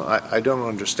 I don't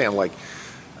understand. Like,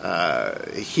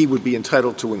 he would be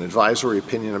entitled to an advisory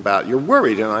opinion about, you're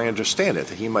worried, and I understand it,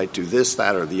 that he might do this,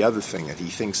 that, or the other thing that he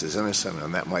thinks is innocent,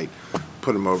 and that might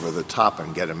put him over the top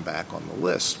and get him back on the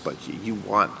list. But you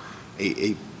want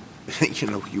you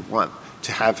want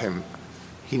to have him.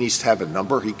 He needs to have a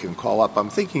number he can call up. I'm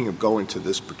thinking of going to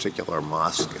this particular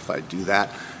mosque. If I do that,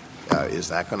 is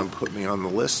that going to put me on the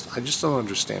list? I just don't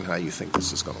understand how you think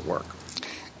this is going to work.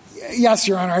 Yes,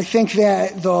 Your Honor. I think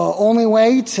that the only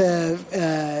way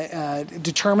to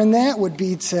determine that would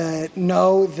be to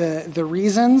know the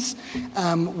reasons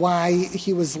why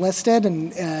he was listed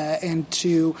and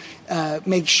to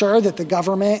make sure that the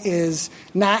government is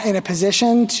not in a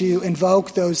position to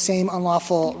invoke those same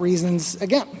unlawful reasons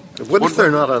again. What if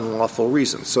they're not unlawful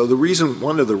reasons? So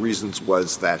one of the reasons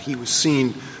was that he was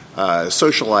seen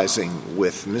socializing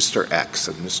with Mr. X,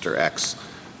 and Mr. X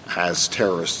has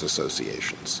terrorist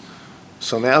associations.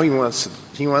 So now he wants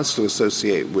to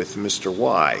associate with Mr.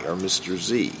 Y or Mr.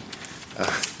 Z.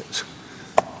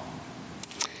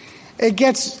 It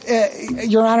gets,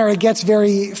 Your Honor, it gets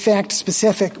very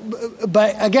fact-specific.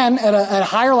 But again, at a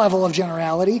higher level of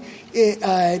generality,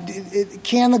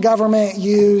 can the government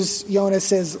use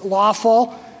Jonas's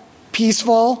lawful,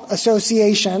 peaceful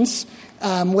associations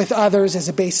with others as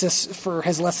a basis for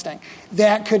his listing?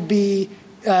 That could be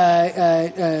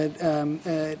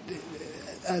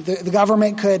the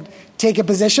government could take a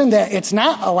position that it's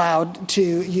not allowed to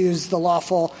use the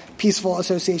lawful, peaceful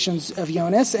associations of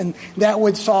Jonas, and that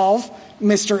would solve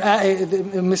Mr.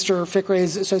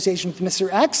 Fikre's association with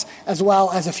Mr. X, as well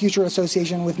as a future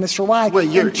association with Mr. Y. Well,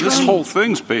 this whole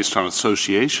thing's based on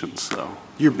associations, though.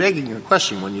 You're begging a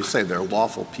question when you say they're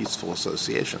lawful, peaceful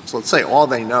associations. Let's say all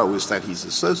they know is that he's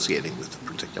associating with a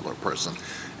particular person,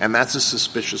 and that's a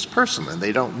suspicious person, and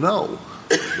they don't know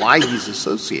why he's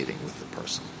associating with the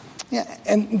person. Yeah,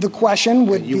 and the question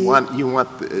would you want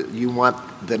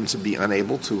them to be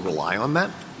unable to rely on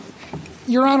that?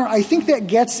 Your Honor, I think that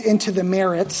gets into the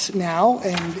merits now,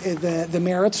 and the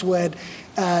merits would,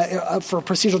 for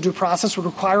procedural due process, would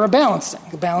require a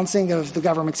balancing of the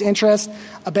government's interest,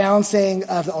 a balancing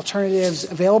of the alternatives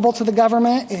available to the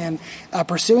government in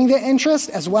pursuing that interest,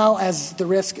 as well as the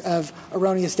risk of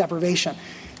erroneous deprivation.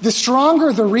 The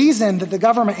stronger the reason that the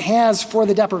government has for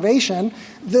the deprivation,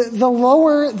 the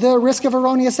lower the risk of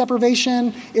erroneous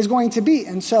deprivation is going to be.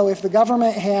 And so if the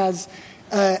government has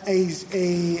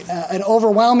an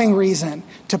overwhelming reason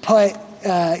to put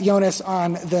Jonas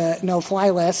on the no-fly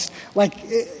list, like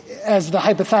as the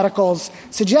hypotheticals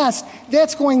suggest,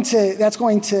 that's going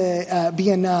to be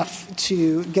enough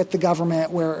to get the government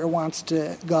where it wants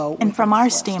to go. And from our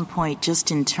standpoint,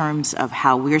 just in terms of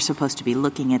how we're supposed to be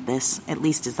looking at this, at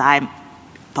least as I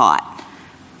thought,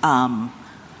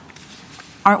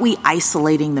 aren't we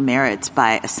isolating the merits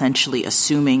by essentially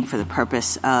assuming for the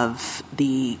purpose of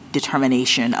the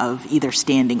determination of either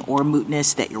standing or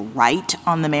mootness that you're right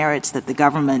on the merits, that the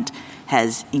government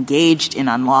has engaged in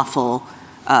unlawful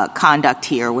conduct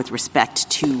here with respect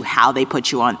to how they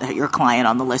put your client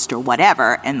on the list or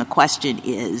whatever, and the question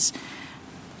is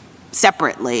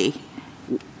separately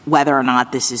whether or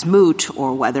not this is moot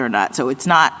or whether or not. So it's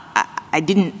not – I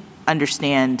didn't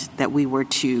understand that we were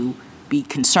to be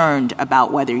concerned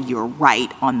about whether you're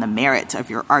right on the merits of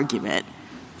your argument.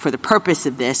 For the purpose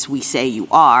of this, we say you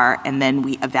are, and then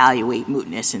we evaluate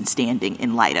mootness and standing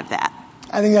in light of that.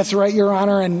 I think that's right, Your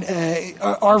Honor, and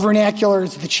our vernacular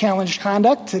is the challenged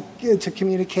conduct to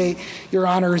communicate Your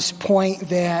Honor's point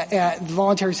that at the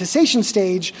voluntary cessation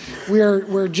stage,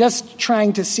 we're just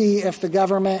trying to see if the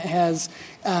government has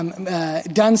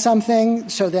done something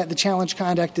so that the challenged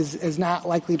conduct is not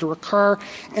likely to recur,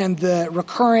 and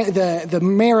the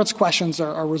merits questions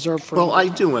are reserved for. Well, I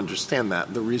do understand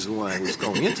that. The reason why I was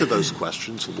going into those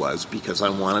questions was because I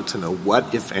wanted to know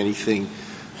what, if anything,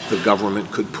 the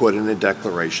government could put in a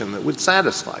declaration that would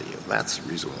satisfy you. That's the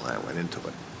reason why I went into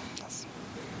it. Yes,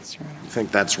 Your Honor. You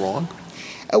think that's wrong?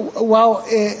 Well,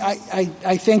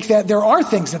 I think that there are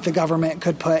things that the government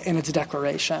could put in its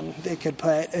declaration. It could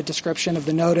put a description of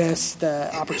the notice,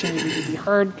 the opportunity to be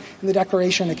heard in the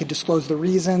declaration. It could disclose the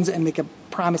reasons and make a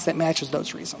promise that matches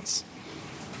those reasons.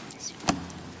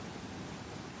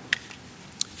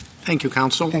 Thank you,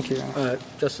 counsel. Thank you, Your Honor.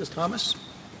 Justice Thomas?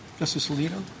 Justice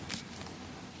Alito?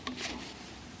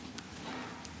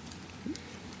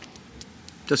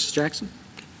 Justice Jackson?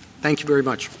 Thank you very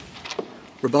much.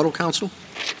 Rebuttal, counsel?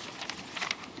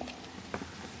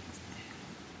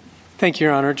 Thank you,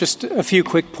 Your Honor. Just a few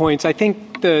quick points. I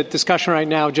think the discussion right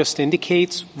now just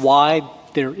indicates why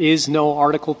there is no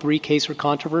Article III case or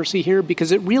controversy here,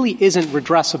 because it really isn't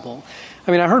redressable.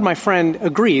 I mean, I heard my friend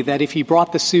agree that if he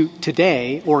brought the suit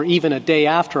today, or even a day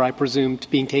after, I presumed,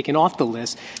 being taken off the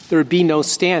list, there would be no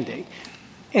standing.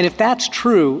 And if that's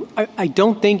true, I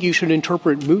don't think you should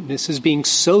interpret mootness as being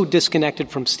so disconnected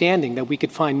from standing that we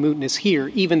could find mootness here,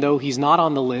 even though he's not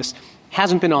on the list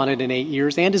hasn't been on it in 8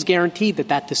 years, and is guaranteed that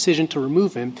that decision to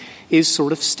remove him is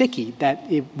sort of sticky, that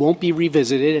it won't be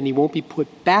revisited and he won't be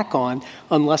put back on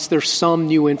unless there's some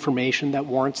new information that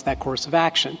warrants that course of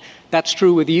action. That's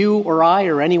true with you or I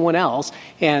or anyone else,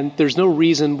 and there's no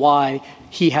reason why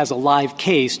he has a live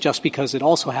case just because it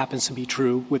also happens to be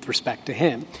true with respect to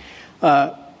him.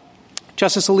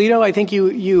 Justice Alito, I think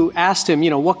you asked him,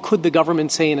 what could the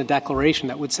government say in a declaration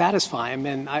that would satisfy him?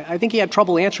 And I think he had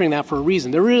trouble answering that for a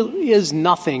reason. There really is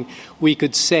nothing we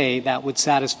could say that would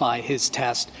satisfy his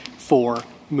test for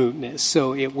mootness.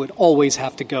 So it would always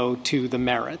have to go to the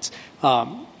merits.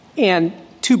 And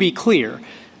to be clear,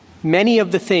 many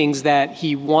of the things that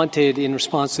he wanted in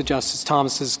response to Justice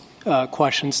Thomas's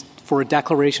questions for a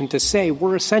declaration to say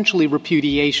were essentially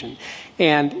repudiation.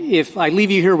 And if I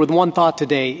leave you here with one thought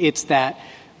today, it's that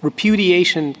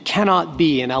repudiation cannot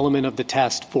be an element of the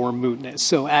test for mootness.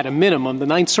 So at a minimum, the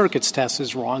Ninth Circuit's test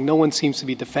is wrong. No one seems to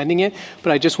be defending it,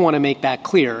 but I just want to make that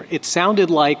clear. It sounded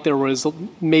like there was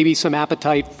maybe some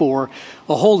appetite for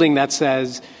a holding that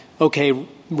says, okay,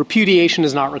 repudiation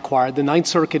is not required. The Ninth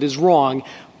Circuit is wrong,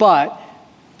 but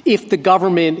if the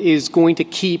government is going to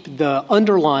keep the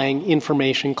underlying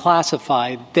information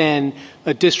classified, then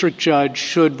a district judge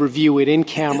should review it in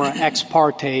camera ex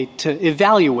parte to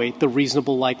evaluate the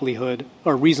reasonable likelihood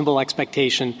or reasonable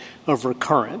expectation of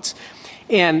recurrence.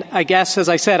 And I guess, as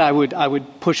I said, I would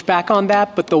push back on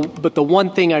that. But the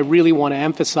one thing I really want to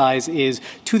emphasize is,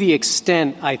 to the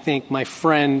extent I think my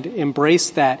friend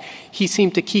embraced that, he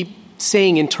seemed to keep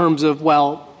saying in terms of,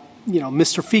 well,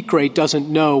 Mr. Fikre doesn't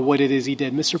know what it is he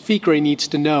did. Mr. Fikre needs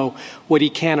to know what he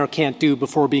can or can't do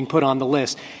before being put on the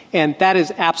list. And that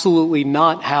is absolutely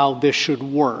not how this should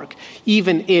work.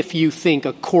 Even if you think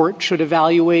a court should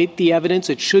evaluate the evidence,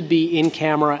 it should be in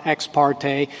camera, ex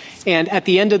parte. And at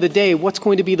the end of the day, what's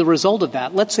going to be the result of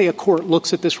that? Let's say a court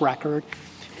looks at this record,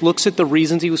 looks at the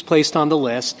reasons he was placed on the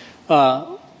list,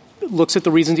 looks at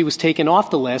the reasons he was taken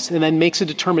off the list, and then makes a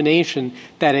determination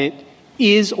that it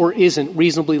is or isn't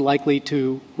reasonably likely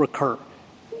to recur.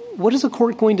 What is the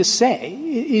court going to say?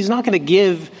 He's not going to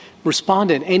give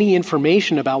respondent any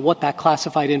information about what that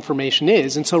classified information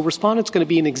is. And so respondent's going to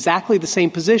be in exactly the same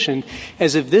position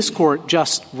as if this court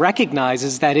just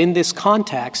recognizes that in this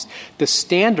context, the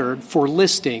standard for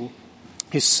listing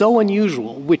is so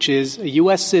unusual, which is a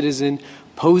U.S. citizen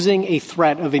posing a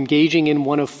threat of engaging in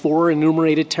one of 4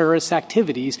 enumerated terrorist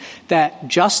activities, that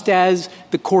just as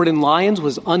the court in Lyons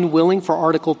was unwilling for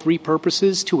Article 3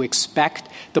 purposes to expect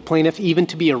the plaintiff even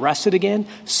to be arrested again,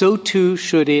 so too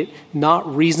should it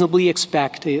not reasonably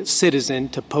expect a citizen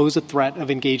to pose a threat of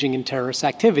engaging in terrorist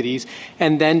activities,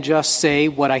 and then just say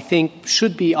what I think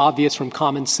should be obvious from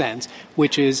common sense,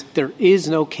 which is there is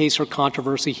no case or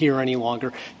controversy here any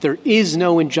longer. There is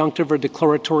no injunctive or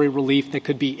declaratory relief that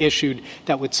could be issued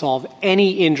that would solve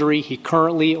any injury he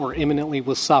currently or imminently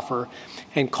will suffer,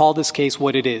 and call this case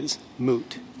what it is,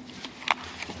 moot.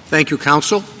 Thank you,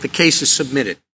 counsel. The case is submitted.